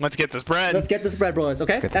 Let's get this bread. Let's get this bread, boys,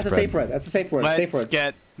 okay? That's a safe word. That's a safe word. Safe word. Let's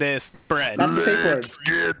get this bread. That's a safe word. Let's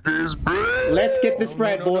get this bread. Let's get this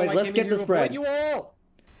bread, boys. Let's get this bread.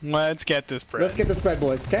 Let's get this bread. Let's get this bread,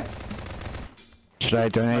 boys, okay? Should I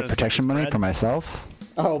donate protection money for myself?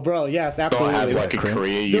 Oh, bro, yes, Don't absolutely. have like a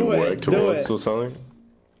career you work towards or something.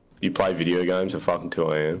 You play video games at fucking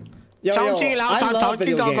 2 AM. Yo, I love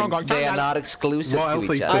video games. They are not exclusive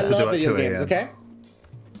to each I other. love video games, okay?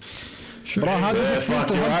 Bro, how does it feel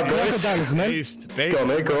to hunt crocodiles, man? Go on,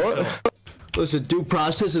 man, go on. Listen, due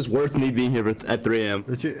process is worth me being here at 3 AM.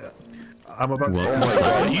 I'm about to. Oh my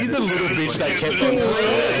god, you the little bitch that kept on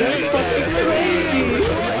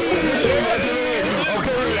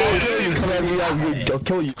I'll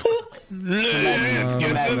kill you. Let's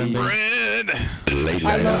get this bread.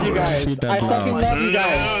 I love you guys. I fucking love you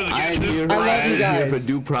guys. I'm here for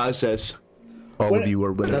due process. All of you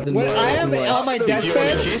are winners. When I am on my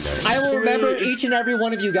deathbed, I will remember each and every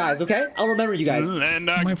one of you guys, okay? I'll remember you guys.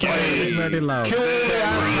 My fire is very loud.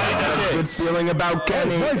 Good feeling about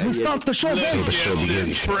Kenny. Guys, we start the show, guys.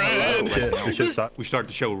 We start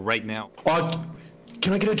the show right now.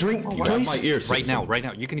 Can I get a drink, please? My ears. Right now.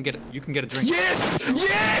 You can get a drink. Yes!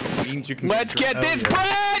 Yes! Means you can Let's get this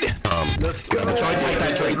bread! Let's go. Don't take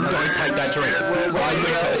that drink. Don't take that drink. I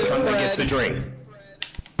first come that gets the drink.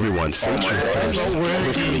 Everyone, screaming.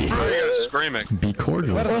 Screaming. Be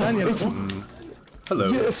cordial. Hello.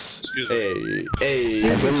 Yes. Hey.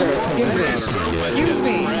 Excuse me, sir.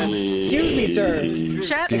 Excuse me, sir.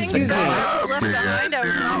 Chat thinks the guy I was left behind, I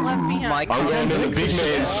was not left behind. I'm going to the big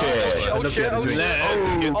man's chair. Oh shit, oh shit.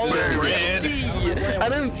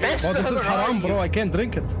 And then best Oh, this is haram, bro. I can't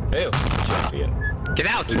drink it. Ew. Champion. Get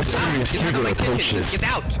out! Get out of my kitchen! Get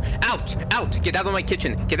out! Out! Get out of my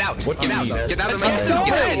kitchen! Get out! Get out! Get out of my kitchen!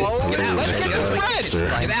 Get out! Let's get this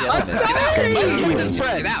bread! Get out! I'm sorry! Let's get this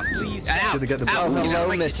bread! Get out! Please! Get out! Hello,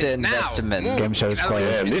 Mr. Investment. Game show is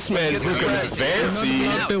quiet. Damn, this man's looking fancy.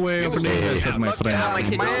 Not the way of the invested, my friend.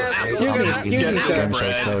 Excuse me, sir. Game show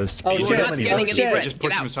is closed. Oh shit! Just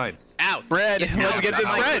push him aside. Out! Bread. Let's get this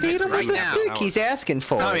bread. Feed him with the stick he's asking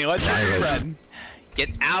for. Tommy, let's get this bread. Get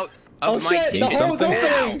out Oh of my shit! kitchen! The hole's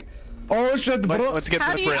opening! Oh shit, bro. Let's get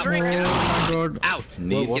How this do you bread. drink it? Out!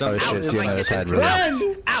 Oh shit, see you on the other side, bro.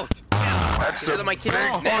 Run! Out! Get out of my kitchen!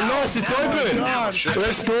 Oh, nice, it's open.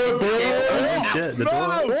 Let's do it, boys. Shit, the door.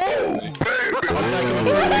 I'm taking a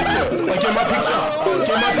picture. Get my picture.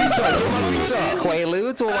 Get my picture.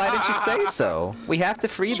 Quaaludes? Well, why did you say so? We have to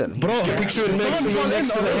free them. Bro, Picture it next to me,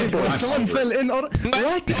 next to the head. someone fell in or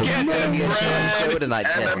what? Let's get this Show tonight,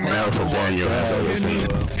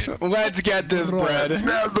 Let's get this bread.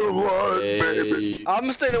 Another one, baby.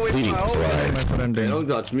 I'm staying away from my home. Don't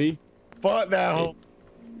touch me. Fuck that hole.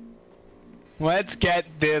 Let's get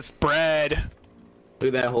this bread. Look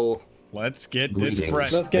at that hole. Let's get this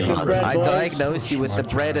bread. Let's get this bread, I boys. diagnose you with the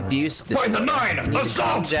bread abuse disorder. By the 9, You need to calm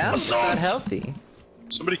assault, down. It's assault. not healthy.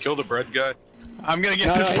 Somebody kill the bread guy. I'm gonna get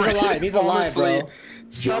No, this he's bread. alive. He's alive, bro.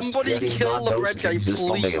 Somebody kill the red guy,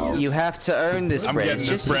 please. You have to earn this I'm bread. getting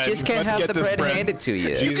this You bread. just can't Let's have get the this bread bread. handed to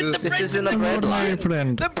you. Jesus. This isn't a bread My line.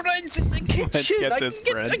 friend. The bread's in the kitchen. Let's get this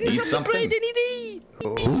bread. I can Eat get the something. bread any day.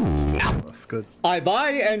 That's good. I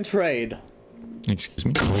buy and trade. Excuse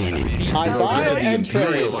me. I buy and trade.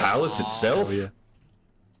 Imperial Palace itself?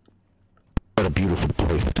 What a beautiful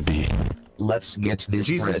place to be. Let's get this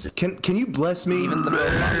Jesus, bread. can you bless me?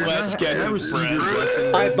 Let's get this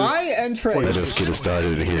bread. I buy and trade. Let us get it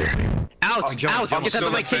started here. Out! Get out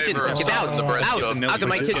of my kitchen! Get out! Out of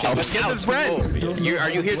my kitchen! Get Let's get this bread. Are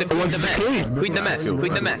you here to clean the mess? Clean the mess!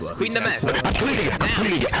 Clean the mess! Clean the mess! I'm cleaning it. I'm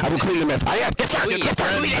cleaning it. I will clean the mess.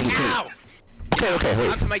 Get out. Okay, wait.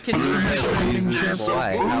 Out of my kitchen!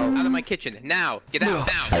 Why? Out of my kitchen! Now! Get out!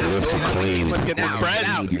 I live to clean. Let's get this bread.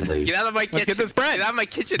 Get out of my kitchen! Let's get this bread. Get out of my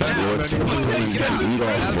kitchen! Now!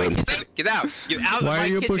 Get out! Get out of Why my are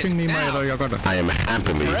you kitchen! pushing me, Now! my Yagata? I am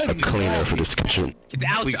happily a cleaner for this kitchen. Get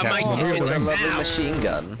out of my What a kitchen! lovely Now! machine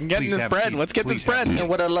gun. I'm getting this bread. Let's get this bread. And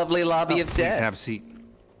what a lovely lobby of Please death. have a seat.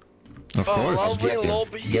 Of course. Lovely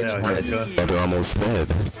lobby. They're almost dead.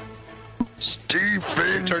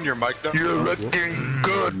 Stephen, Turn your mic down. you're looking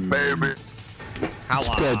good, baby.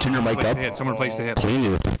 Turn your mic up. Someone place the hit. Clean it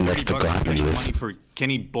with the next to God. money for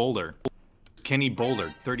Kenny Boulder. Kenny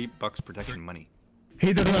Boulder, $30 protection money.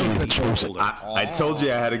 He doesn't know. I told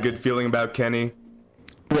you I had a good feeling about Kenny.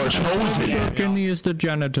 Kenny is the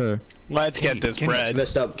janitor. Let's get this bread.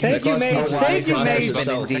 Messed up. Thank you, Mage. Thank you, Mage.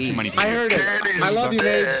 Indeed. I heard it. I love you,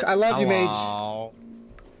 Mage. I love you, Mage.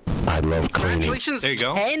 I love cleaning. Congratulations, There you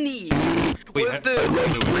go. Kenny. Wait, With the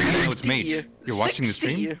no, it's Mage. You're watching the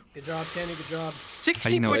stream? Good job, Kenny. Good job. 60 How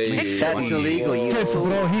you know it's protection. That's illegal, you Shit, fool.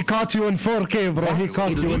 bro, he caught you in 4K, bro. He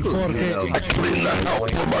caught you in 4K. I cleaned that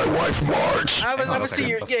out for my wife, Marge. I haven't seen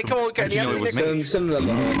you. Yeah, come on, Kenny. How'd you know it was Mage? Send them.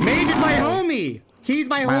 Mage is my homie. He's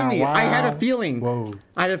my homie. wow. I had a feeling. Whoa.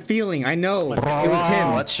 I had a feeling. I know. It was him.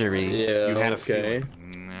 Luxury. Yeah, You had a okay.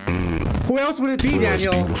 Who else would it be,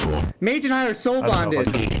 Daniel? Mage and I are soul bonded.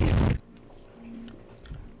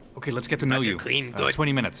 Okay, let's get to know you. Clean, good.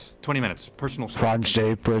 20 minutes. 20 minutes. Personal stuff. French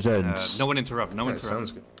Day presents. No one interrupt. No one interrupt.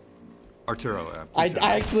 Sounds good. Arturo. I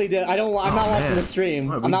actually did. I'm not watching the stream.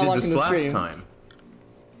 Right, I'm not we did watching this the last stream. time.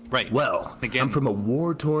 Right. Well, Again. I'm from a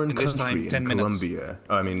war-torn And this time, country 10 in minutes. Colombia.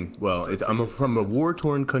 I mean, well, I'm from a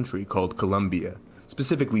war-torn country called Colombia,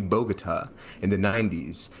 specifically Bogota, in the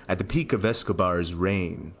 90s, at the peak of Escobar's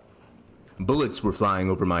reign. Bullets were flying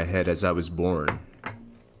over my head as I was born.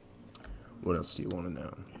 What else do you want to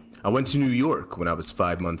know? I went to New York when I was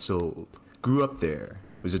 5 months old. Grew up there.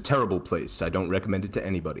 It was a terrible place. I don't recommend it to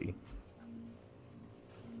anybody.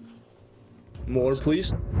 More,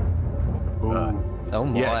 please. Oh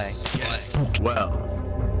boy. Yes. Well,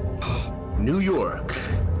 New York,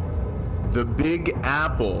 the Big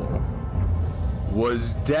Apple,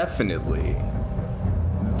 was definitely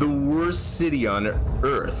the worst city on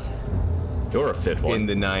earth. You're a fit one. In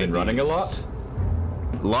the 90s. Been running a lot?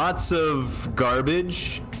 Lots of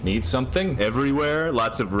garbage. Need something? Everywhere.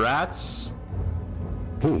 Lots of rats.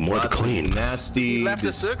 Ooh, more to clean. Nasty,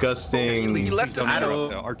 disgusting,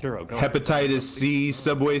 Arturo, go hepatitis C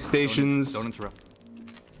subway stations. Don't interrupt.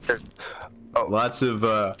 Lots of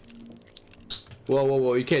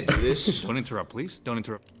Whoa, you can't do this. Don't interrupt, please. Don't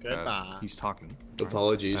interrupt. He's talking.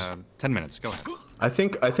 Apologies. 10 minutes, go ahead. I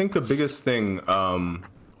think the biggest thing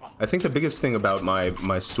about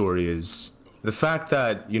my story is the fact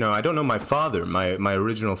that, you know, I don't know my father, my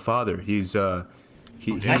original father. He's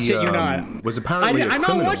he was apparently a criminal. I'm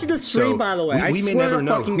not watching the stream, by the way. I swear to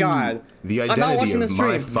fucking God. The I'm not identity watching the of my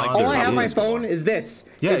stream. father All I have on my is. phone is this.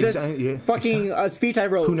 Yeah, is this exactly. Yeah, fucking speech I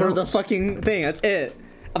wrote for the fucking thing. That's it.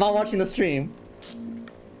 I'm not watching the stream.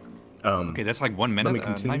 Okay, that's like 1 minute. Let me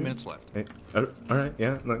continue. 9 minutes left. All right,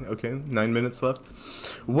 yeah, okay, 9 minutes left.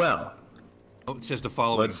 Well, it says the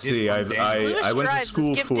following. Let's see. I went to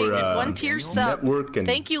school for network and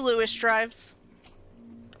Thank you, Lewis Drives.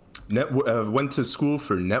 Went to school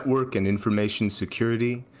for network and information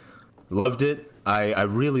security. Loved it. I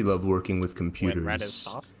really love working with computers.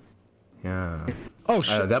 Yeah. Oh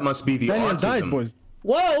shit. That must be the Daniel autism. died, boys.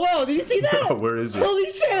 Whoa, did you see that? Where is it? Holy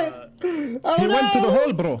shit! Oh, He went to the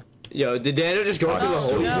hole, bro. Yo, did Daniel just go through the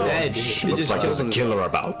hole? He's dead. He just like there's a killer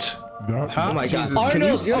about. Oh my God. Jesus,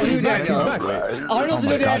 Arnold, you're new Daniel. Arnold's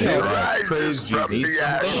new Daniel. Praise Jesus.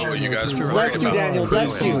 Oh, you guys were Bless right you, about Daniel.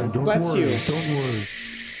 Bless you. Bless you. Don't worry.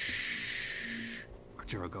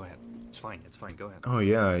 Arturo, go ahead. It's fine. Go ahead. Oh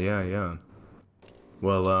yeah.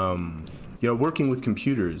 Well, you know, working with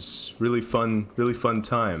computers, really fun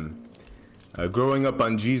time. Growing up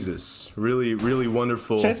on Jesus, really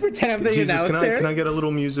wonderful. Should I just pretend I'm the Jesus, announcer? can I get a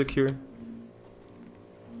little music here?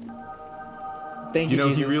 Thank you, You know,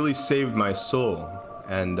 Jesus. he really saved my soul,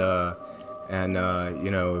 and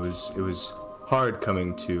you know, it was hard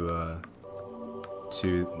coming to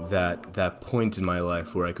that point in my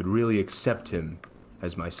life where I could really accept him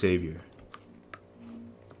as my savior.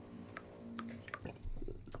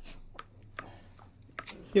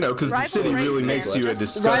 You know, because the city really makes you a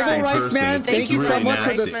disgusting Rival Rice person. Man, It's thank you so really much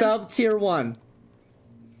for the nasty. sub tier 1.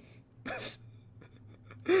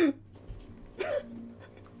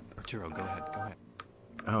 Arturo, go ahead.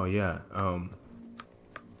 Oh yeah.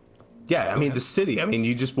 Yeah, I mean the city. I mean,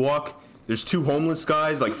 you just walk. There's two homeless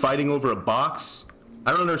guys like fighting over a box.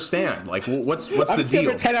 I don't understand. Like, what's the deal?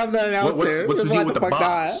 Pretend I'm the announcer. What's the deal with the fuck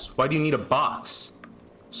box? Why do you need a box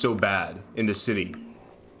so bad in the city?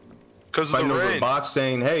 Because of Fighting the over a rain. box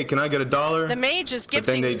saying, "Hey, can I get $1?" The mage is But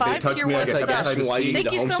then gifting they 5 touch tier me, I 1 get subs. hepatitis C.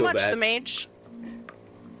 Thank you so much, the mage.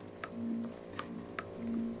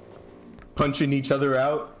 Punching each other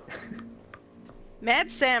out.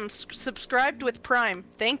 Mad Sam subscribed with Prime.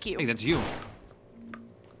 Thank you. Hey, that's you.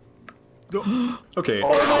 Okay. Oh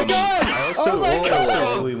my God! I also,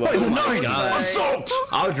 really love assault.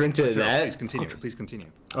 I'll drink to that. Please continue.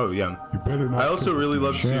 Oh yeah. I also really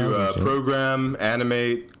love to program,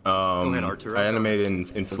 animate. Arturo. I animate in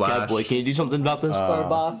Flash. Boy, can you do something about this? Sorry,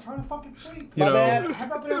 boss. You know, a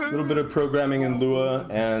little bit of programming in Lua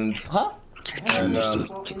and. Huh? And,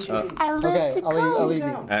 I love to I'll leave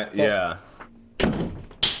you. yeah.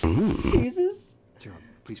 Jesus. Arturo,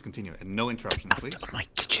 please continue. And no interruption, please. My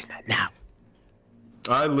kitchen now.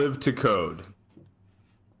 I live to code.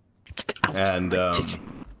 And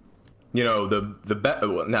you know well,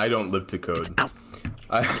 I don't live to code.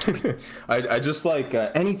 I just like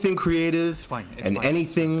anything creative and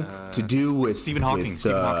anything to do with Stephen Hawking.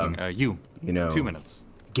 You know, 2 minutes.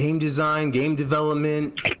 Game design, game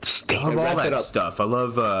development. I love all that stuff. I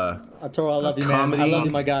love Arturo, I love you, comedy. man. I love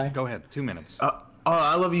you, my guy. Go ahead. 2 minutes. Oh,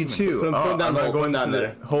 I love you too. Put him down the hole, going down to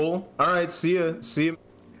there. the hole. All right, see ya.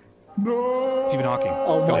 No. Stephen Hawking.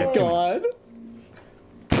 Oh my God.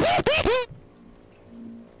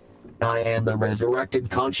 I am the resurrected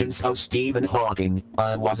conscience of Stephen Hawking.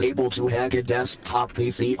 I was able to hack a desktop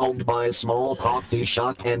PC owned by a small coffee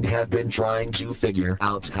shop and have been trying to figure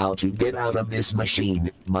out how to get out of this machine.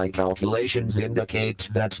 My calculations indicate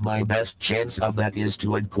that my best chance of that is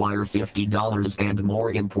to acquire $50 and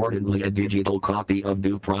more importantly a digital copy of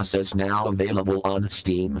Due Process now available on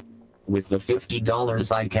Steam. With the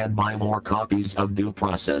 $50 I can buy more copies of Due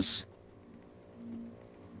Process.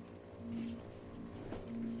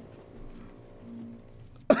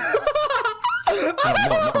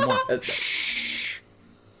 More.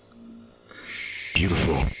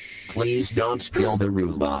 Beautiful. Please don't kill the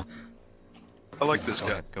Roomba. I like this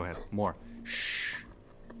guy. Go ahead. More.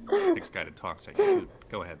 Next guy to talk. Say, shoot.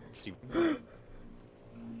 Go ahead, Steve.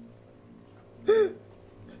 1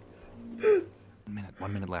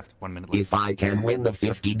 minute left. 1 minute left. If I can win the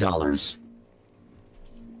 $50.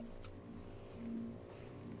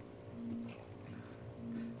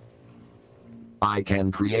 I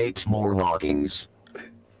can create more Hawkings.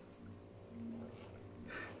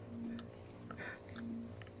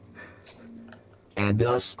 and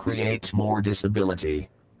thus create more disability.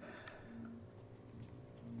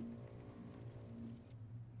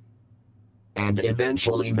 And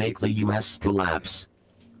eventually make the US collapse.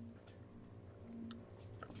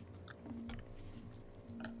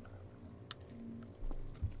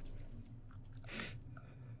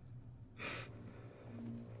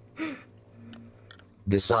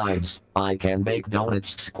 Besides, I can make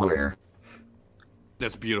donuts square.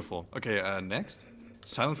 That's beautiful. Okay, next.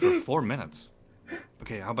 Silent for 4 minutes.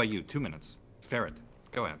 Okay, how about you? 2 minutes. Ferret,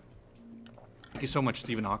 go ahead. Thank you so much,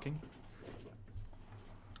 Stephen Hawking.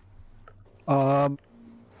 So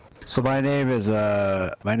my name is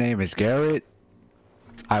Garrett.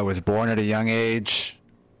 I was born at a young age.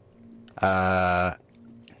 I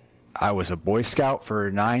was a Boy Scout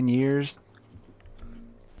for 9 years.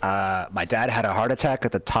 My dad had a heart attack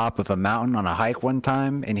at the top of a mountain on a hike one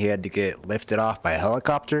time, and he had to get lifted off by a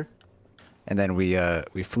helicopter. And then we had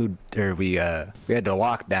to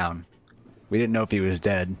walk down. We didn't know if he was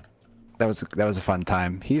dead. That was a fun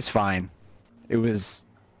time. He's fine. It was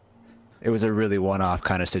a really one-off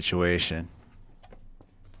kind of situation.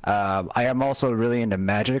 I am also really into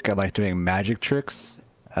magic. I like doing magic tricks.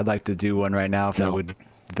 I'd like to do one right now if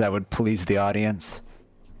that would please the audience.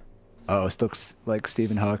 Oh, it looks like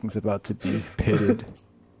Stephen Hawking's about to be pitted.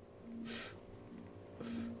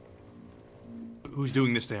 Who's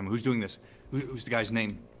doing this to him? Who's doing this? Who's the guy's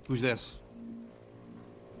name? Who's this?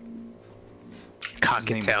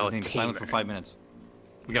 Cockatail. Silent for 5 minutes.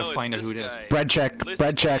 We gotta find out who it is. Bread check.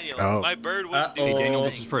 Bread check. Oh. My bird was Hey, Daniel,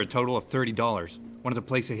 this is for a total of $30. Wanted to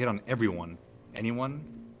place a hit on everyone. Anyone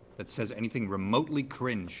that says anything remotely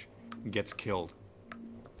cringe gets killed.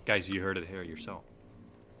 Guys, you heard it here yourself.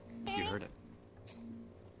 You heard it.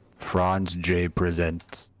 Franz J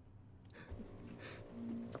presents.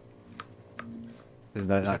 Is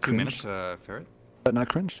that not 2 cringe? minutes, Ferret? Is that not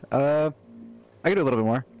cringe? I can do a little bit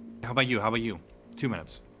more. How about you? How about you? 2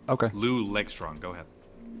 minutes. Okay. Lou Legstrong, go ahead.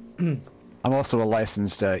 I'm also a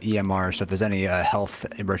licensed EMR, so if there's any health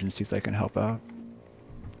emergencies, I can help out.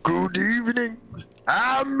 Good evening.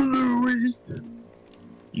 I'm Louie.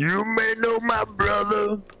 You may know my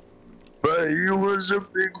brother, but he was a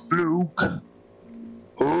big fluke.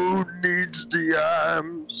 Who needs the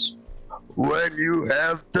arms when you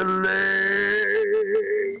have the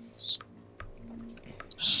legs?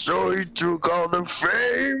 So he took all the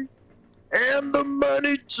fame and the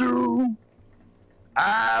money too.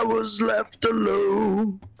 I was left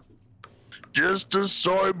alone, just a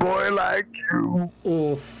soy boy like you.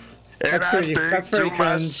 Oof. And That's I pretty, think that's to very cringe.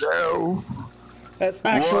 myself, That's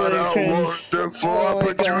actually what a cringe. wonderful Oh my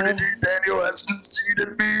opportunity God. Daniel has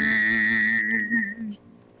conceded me.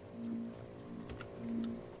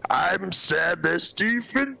 I'm sad that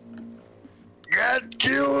Stephen got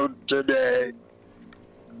killed today,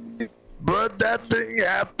 but that thing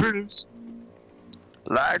happens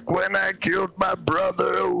like when I killed my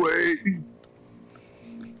brother away.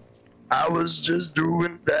 I was just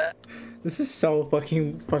doing that. This is so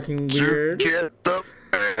fucking weird. Get the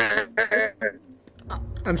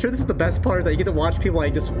I'm sure this is the best part, that you get to watch people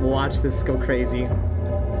like just watch this go crazy.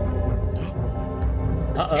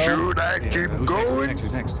 Should I keep going?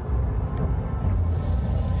 Who's next?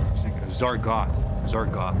 Zargoth.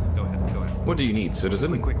 Zargoth. Go ahead. Go ahead. What do you need,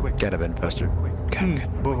 citizen? Quick. Get him, infester. Get him.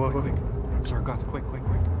 Quick. Zargoth, quick.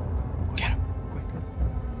 Get him.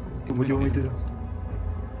 Quick. What do you want me to do?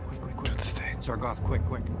 Quick. Do the thing. Zargoth, quick.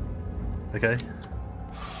 Okay.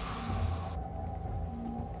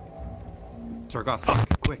 Zargoth,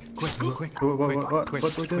 quick. What do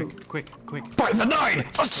I do? Quick. By the nine!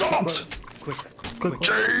 Assault! Quick.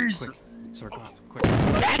 Jeez! Zargoth, quick.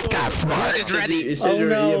 That got smart. You said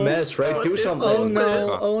you're EMS, right? Do something. Oh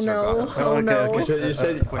no! Okay. You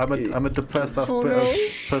said I'm a depressed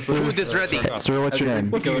person. Who is ready? Sir, what's your name?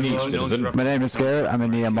 What do you need, citizen? My name is Garrett. I'm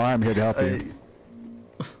an EMR. I'm here to help you.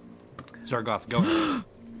 Zargoth, go ahead.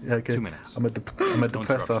 Yeah, okay. 2 minutes. I'm a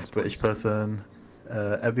depressed British person.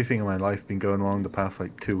 Everything in my life's been going wrong the past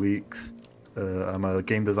like 2 weeks. I'm a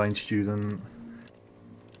game design student.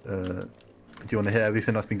 Do you want to hear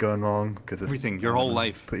everything that's been going wrong? Because Everything, your whole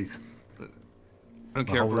life. Please. I don't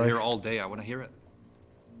care if we're here all day. I want to hear it.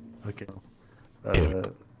 Okay.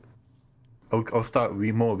 I'll start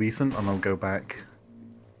more recent and I'll go back.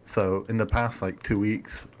 So in the past like 2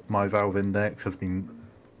 weeks, my Valve index has been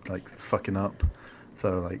like fucking up.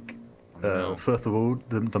 So like, first of all,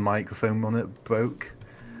 the microphone on it broke,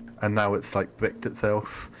 and now it's like bricked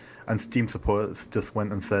itself. And Steam supports just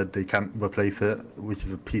went and said they can't replace it, which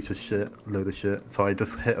is a piece of shit, load of shit. So I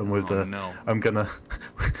just hit them with I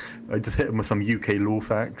just hit them with some UK law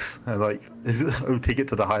facts, and like, I'll take it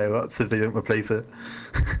to the higher ups if they don't replace it.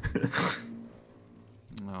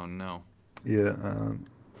 Oh no. Yeah.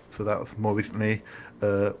 So that was more recently.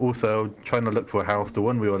 Also, trying to look for a house. The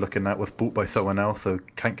one we were looking at was bought by someone else, so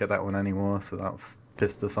can't get that one anymore. So that's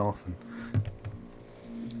pissed us off. And...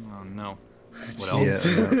 Oh no. What else?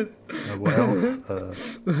 Yeah. What else?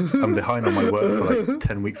 I'm behind on my work for like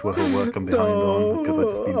 10 weeks worth of work. I'm behind on because I've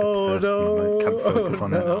just been depressed and I can't focus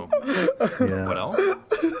on it. Yeah. What else?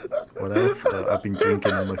 What else? I've been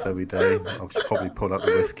drinking almost every day. I'll probably pull out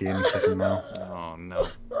the whiskey any second now. Oh no.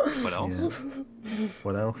 What else? Yeah.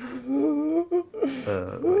 What else?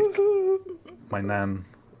 Like my nan,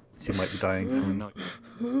 she might be dying soon.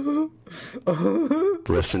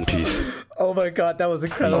 Rest in peace. Oh my god, that was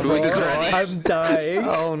incredible. I'm dying.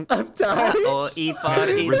 I'm dying. Oh,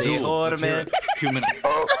 man. 2 minutes.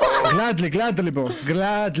 Gladly, bro.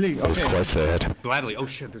 Gladly. That was quite sad. Gladly. Oh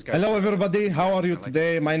shit, this guy. Hello, everybody. How are you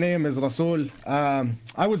today? My name is Rasul.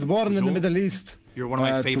 I was born in the Middle East. You're one of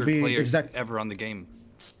my favorite players ever on the game.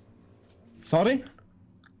 Sorry?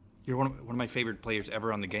 You're one of my favorite players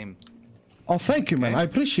ever on the game. Oh, thank you, man. I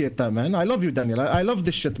appreciate that, man. I love you, Daniel. I love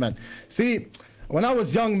this shit, man. See, when I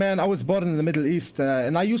was young, man, I was born in the Middle East,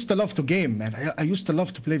 and I used to love to game, man. I used to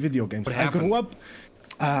love to play video games. I grew up.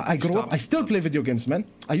 I still play video games, man.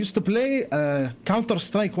 I used to play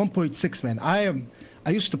Counter-Strike 1.6, man. I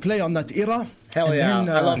used to play on that era. Hell yeah.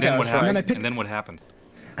 And then what happened?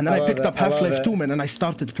 And then I picked up Half-Life 2, man, and I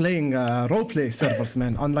started playing roleplay servers,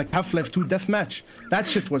 man, on like Half-Life 2 Deathmatch. That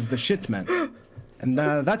shit was the shit, man. And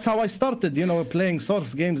that's how I started, you know, playing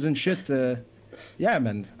Source games and shit. Yeah,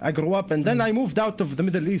 man. I grew up, and then I moved out of the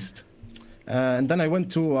Middle East. And then I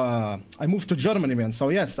moved to Germany, man. So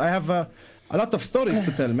yes, I have a lot of stories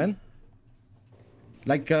to tell, man.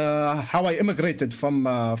 Like how I immigrated from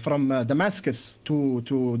Damascus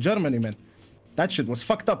to Germany, man. That shit was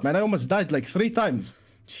fucked up, man. I almost died like 3 times.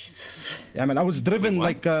 Jesus. Yeah, man. I was driven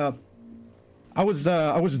like I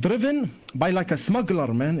was driven by like a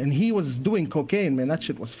smuggler, man, and he was doing cocaine, man. That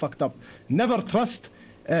shit was fucked up. Never trust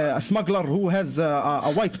a smuggler who has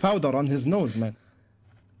a white powder on his nose, man.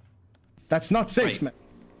 That's not safe, man.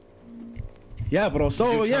 Yeah, bro.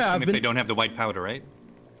 So yeah, if they don't have the white powder, right?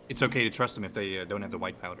 It's okay to trust them if they don't have the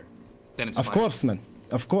white powder. Then it's of fine. course, man.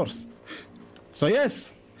 Of course. So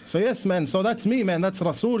yes, man. So that's me, man. That's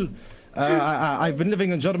Rasul. I've been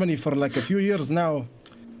living in Germany for like a few years now.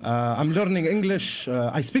 I'm learning English.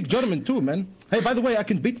 I speak German too, man. Hey, by the way, I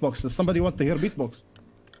can beatbox. Does somebody want to hear beatbox?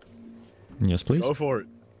 Yes, please. Go for it.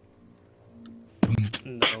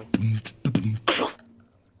 No.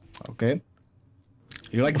 Okay.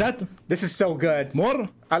 You like that? This is so good. More?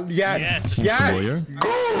 Yes. Yes.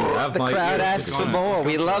 The crowd asks for more.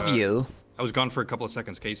 We love you. I was gone for a couple of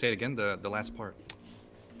seconds. Can you say it again? The last part.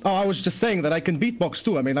 Oh, I was just saying that I can beatbox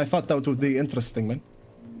too. I mean, I thought that would be interesting, man.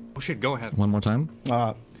 Oh shit, go ahead. One more time.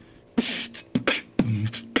 I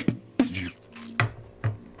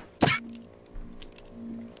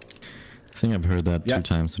think I've heard that 2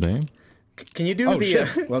 times today. Can you do Oh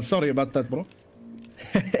shit. Well, sorry about that, bro.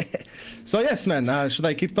 So yes, man. Should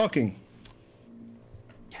I keep talking?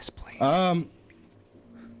 Yes, please.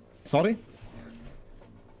 Sorry?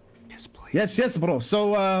 Yes, please. Yes, bro.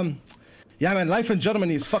 So, yeah, man, life in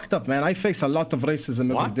Germany is fucked up, man. I face a lot of racism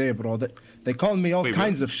every day, bro. They call me all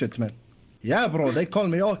kinds of shit, man. Yeah, bro, they call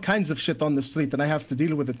me all kinds of shit on the street, and I have to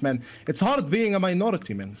deal with it, man. It's hard being a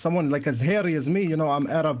minority, man. Someone like as hairy as me, you know, I'm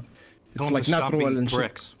Arab. It's like natural and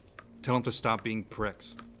shit. Tell them to stop being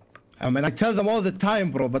pricks. I mean, I tell them all the time,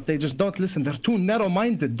 bro, but they just don't listen. They're too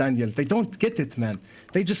narrow-minded, Daniel. They don't get it, man.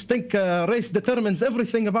 They just think race determines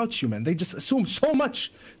everything about you, man. They just assume so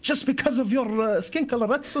much just because of your skin color.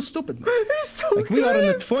 That's so stupid, man. He's so like, we are in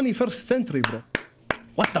the 21st century, bro.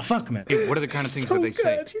 What the fuck, man? Hey, what are the kind of things that they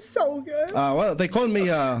say? He's so good. Well, they call me,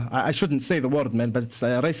 I shouldn't say the word, man, but it's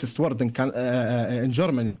a racist word in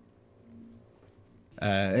Germany.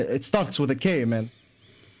 It starts with a K, man.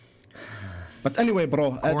 But anyway,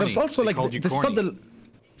 bro, there's also like the subtle...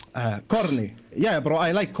 corny. Yeah, bro,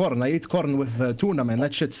 I like corn. I eat corn with tuna, man.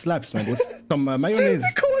 That shit slaps, man. With some mayonnaise.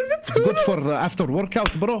 It's good for after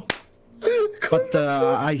workout, bro. But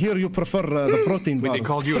I hear you prefer the protein bars. Wait, they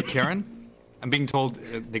called you a Karen? I'm being told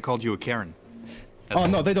they called you a Karen. Oh,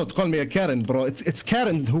 no, they don't call me a Karen, bro. It's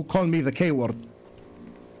Karen who call me the K word.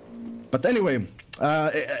 But anyway,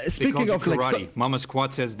 speaking of karate. like... Mama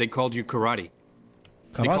Squat says they called you karate.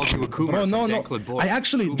 They Karate? called you a Kumar Bro, no, from no. I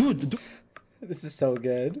actually, dude. This is so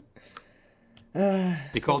good.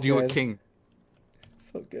 They called you a king.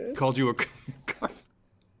 So good. Called you a...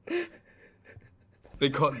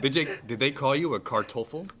 Did they call you a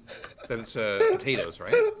kartoffel? That's potatoes,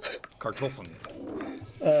 right? Kartoffeln.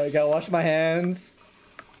 Gotta wash my hands.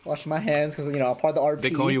 Wash my hands, because, you know, I'm part of the RP.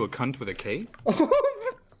 They call you a cunt with a K?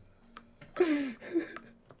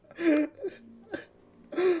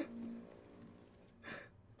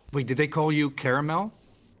 Wait, did they call you Caramel?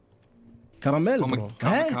 Caramel, bro.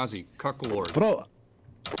 Kamikaze, Cucklord. Bro.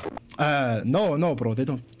 No, bro. They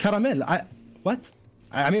don't. Caramel. What?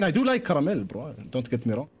 I mean, I do like caramel, bro. Don't get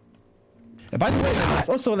me wrong. By the way, it's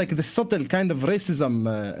also like the subtle kind of racism.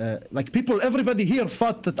 Like everybody here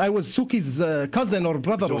thought that I was Suki's cousin or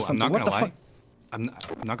brother or something. I'm not What gonna the lie. I'm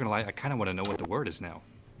not gonna lie. I kind of want to know what the word is now,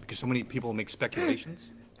 because so many people make speculations.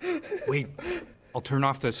 Wait, I'll turn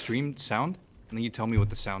off the stream sound, and then you tell me what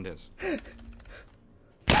the sound is.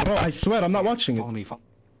 Bro, I swear I'm not watching Follow me.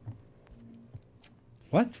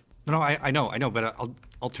 What? No, I know, but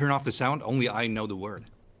I'll turn off the sound. Only I know the word.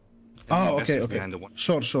 Oh, okay.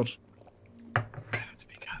 Sure.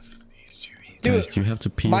 Dude, Guys, do you have to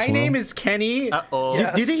pee my as well? name is Kenny. Do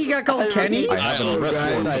you think he got called Kenny? I have an arrest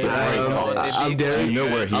warrant. I'm there. You know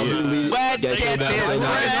where he is. Let's get this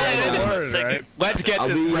bread! Let's get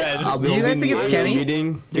this bread. Do you guys think it's Kenny? Do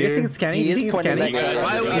you guys think it's Kenny? Do you think it's Kenny?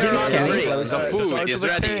 Why would You think it's Kenny? The food is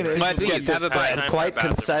ready. Let's get this bread. I'm quite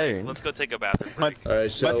concerned. Let's go take a bathroom break.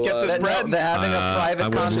 Alright, so Let's get this bread. They're having a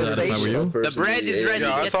private conversation. The bread is ready.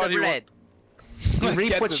 Get the bread. You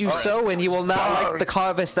reap what you sow, and you will not like the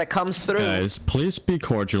harvest that comes through. Guys, please be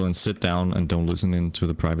cordial and sit down and don't listen into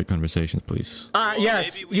the private conversations, please.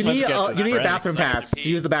 Yes, you need a bathroom pass to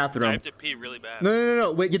use the bathroom. I have to pee really bad.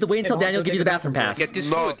 No. Wait, you have to wait until Daniel gives you the bathroom pass. Get this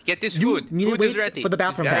food. Get this food. You need to Food is wait ready. for the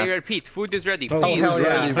bathroom pass. I repeat, food is ready. Oh,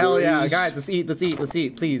 hell yeah, guys, let's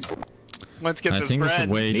eat, please. Let's get I this think we bread. should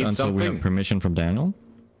wait until we have permission from Daniel.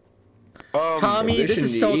 Tommy, this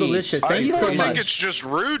is so delicious. Thank you so much. I think it's just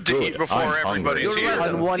rude to eat before everybody's here.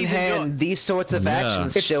 On one hand, these sorts of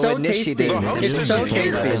actions It's show so initiative. tasty. It's so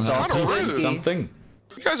tasty. It's also risky. Something.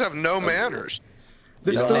 You guys have no manners.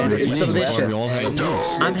 This food is delicious.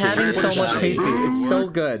 I'm having so much tasty. It's so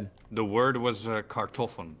good. The word was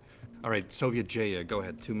kartoffeln. All right, Soviet J, go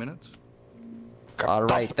ahead. 2 minutes. All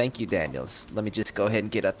right, thank you, Daniels. Let me just go ahead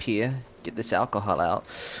and get up here, get this alcohol out.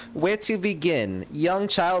 Where to begin? Young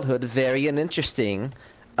childhood, very uninteresting.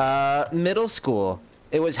 Middle school,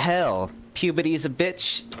 it was hell. Puberty is a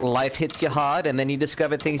bitch, life hits you hard, and then you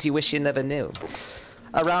discover things you wish you never knew.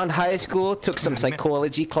 Around high school, took some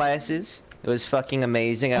psychology classes. It was fucking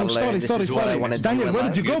amazing. I learned this is what I want to do in Daniel, where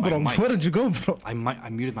life. did you go, bro? Where did you go, bro? I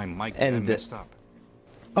muted my mic And and I messed up.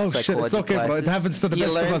 Oh shit, it's okay, bro. It happens to the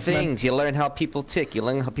best of us, You learn man. things. You learn how people tick. You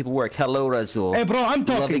learn how people work. Hello, Razul. Hey, bro, I'm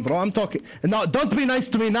talking, No, don't be nice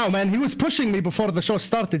to me now, man. He was pushing me before the show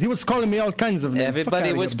started. He was calling me all kinds of names.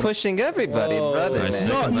 Everybody was pushing everybody, brother.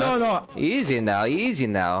 Man. No. Easy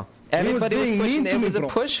now. Everybody was pushing. It was a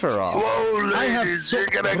push for all. Whoa, I have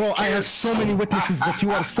ladies, so many witnesses that you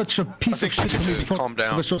are such a piece of shit. Calm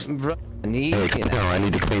down. I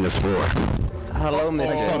need to clean this floor. Hello,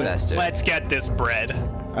 Mr. Investor. Let's get this bread.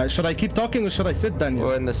 Should I keep talking or should I sit, Daniel?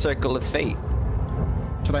 We're in the circle of fate.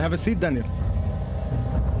 Should I have a seat, Daniel?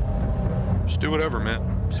 Just do whatever,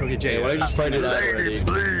 man. Soviet J, I just find it out Lady, already.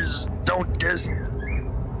 please don't diss.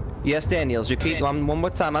 Yes, Daniels. Repeat one more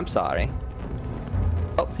time. I'm sorry.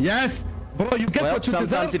 Oh. Yes! Bro, you get Well, what you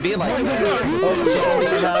sometimes deserve. it be like that.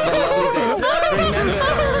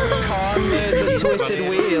 Remember, karma is a twisted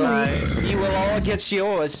wheel. You will all get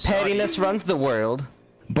yours. Pettiness runs the world.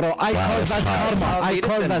 Bro, I call that karma. I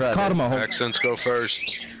call that karma. Accents go first.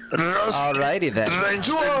 Alrighty then.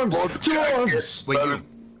 Dwarves! Wait, you.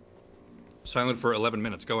 Silent for 11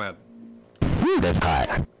 minutes. Go ahead. That's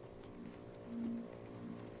hot.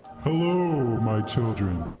 Hello, my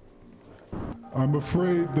children. I'm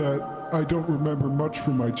afraid that I don't remember much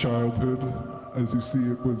from my childhood. As you see,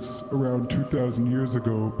 it was around 2,000 years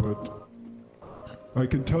ago, but I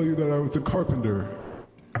can tell you that I was a carpenter.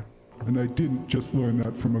 And I didn't just learn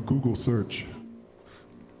that from a Google search.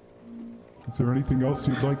 Is there anything else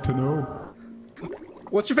you'd like to know?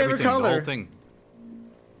 What's your favorite Everything, the color? whole thing.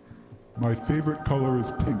 My favorite color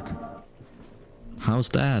is pink. How's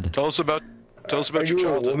Dad? Tell us about your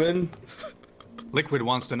childhood. Woman? Liquid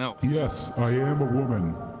wants to know. Yes, I am a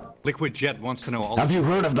woman. Liquid Jet wants to know all. Have you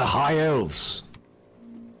heard of the High Elves?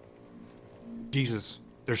 Jesus,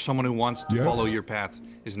 there's someone who wants to Yes? follow your path.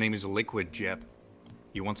 His name is Liquid Jet.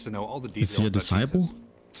 He wants to know all the details. Is he a about disciple?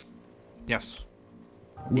 Jesus. Yes.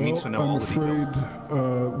 He Well, needs to know I'm all the details.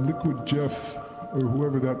 afraid Liquid Jeff, or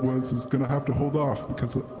whoever that was, is gonna have to hold off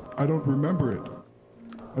because I don't remember it.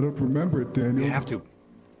 I don't remember it, Daniel. You have to.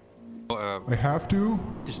 I have to?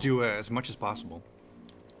 Just do as much as possible.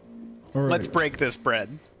 All right. Let's break this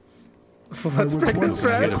bread. Let's break this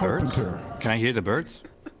Can I hear bread. the birds? Can I hear the birds?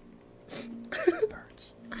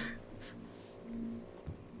 Birds.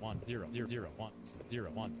 1 0 0 0 1 0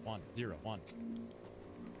 1 1 0 1.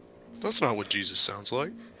 That's not what Jesus sounds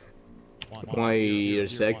like. Wait a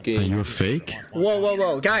second. Are you a fake? Whoa, whoa,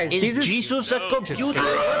 whoa, guys! Is Jesus a computer?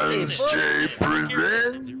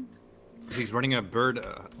 He's running a bird,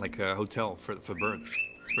 like a hotel for birds.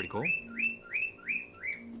 It's pretty cool.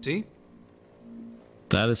 See?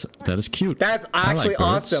 That is cute. That's I actually like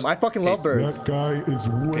birds. awesome. I fucking love birds. That guy is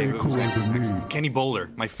way cooler than me. Kenny Boulder,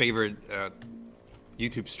 my favorite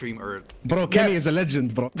YouTube streamer. Bro, Kenny is a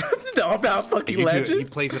legend, bro. No, about fucking legend. He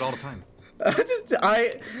plays it all the time.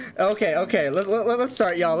 Okay. Let's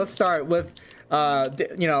start, y'all. Let's start with,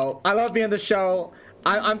 you know, I love being on the show.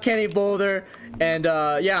 I'm Kenny Boulder, and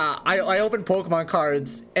yeah, I opened Pokemon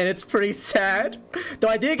cards, and it's pretty sad. Though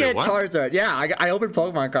I did get Charizard. Yeah, I opened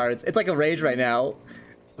Pokemon cards. It's like a rage right now.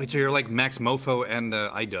 Wait, so you're like Max Mofo and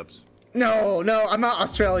iDubbbz? No, I'm not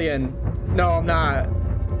Australian. No, I'm not.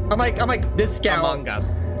 I'm like this scout. Among Us.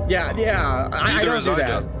 Yeah. I don't do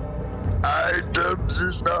that. iDubbbz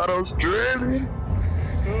is not Australian.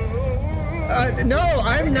 No,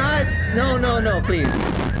 I'm not. No, please.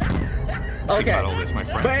 Okay. All this, my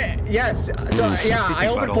friend. But yes, so yeah, I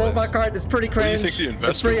opened Pokemon cards. It's pretty cringe.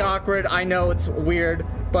 It's pretty awkward. I know it's weird,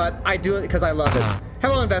 but I do it because I love it.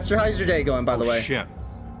 Hello, investor. How's your day going, by the way? Shit.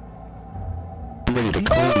 I'm ready to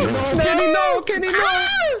call you. Kenny, no! Please,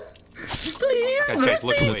 guys,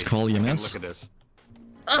 look, let's call you Look at this.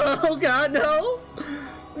 Oh God,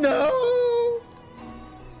 no!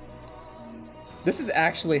 This is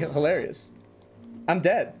actually hilarious. I'm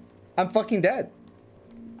dead. I'm fucking dead.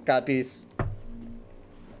 God, peace.